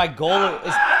 I said my goal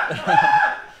is.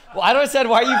 Well, I don't said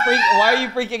why are you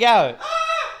freaking out?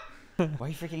 Why are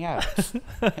you freaking out?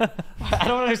 I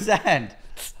don't understand.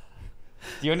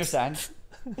 Do you understand?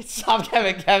 Stop,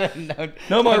 Kevin.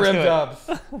 No more don't rim do it. jobs.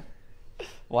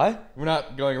 What? We're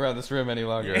not going around this room any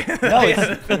longer. No,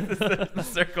 it's, The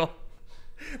circle.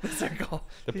 The circle.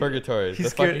 The purgatory. The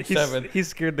He's fucking scared. 7. He's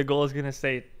scared the goal is gonna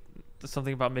say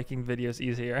something about making videos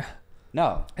easier.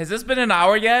 no. Has this been an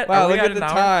hour yet? Wow, Are we look at an the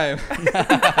hour?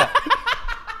 time.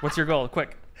 What's your goal?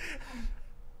 Quick.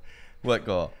 What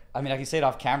goal? I mean, I can say it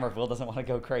off camera if Will doesn't want to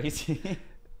go crazy.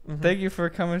 Thank you for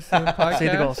coming to the podcast. Say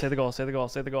the goal. Say the goal. Say the goal.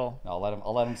 Say the goal. I'll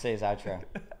let him say his outro.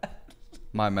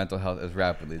 My mental health is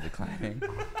rapidly declining.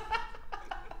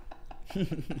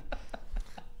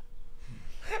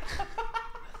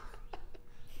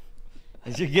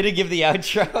 Is you gonna give the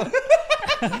outro?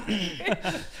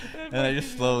 And I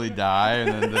just slowly die,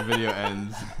 and then the video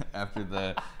ends after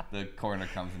the coroner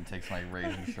comes and takes my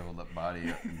raisin shriveled up body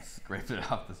up and scrapes it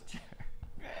off this chair.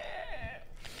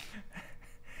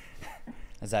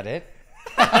 Is that it?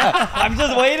 I'm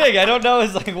just waiting. I don't know.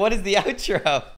 It's like, what is the outro?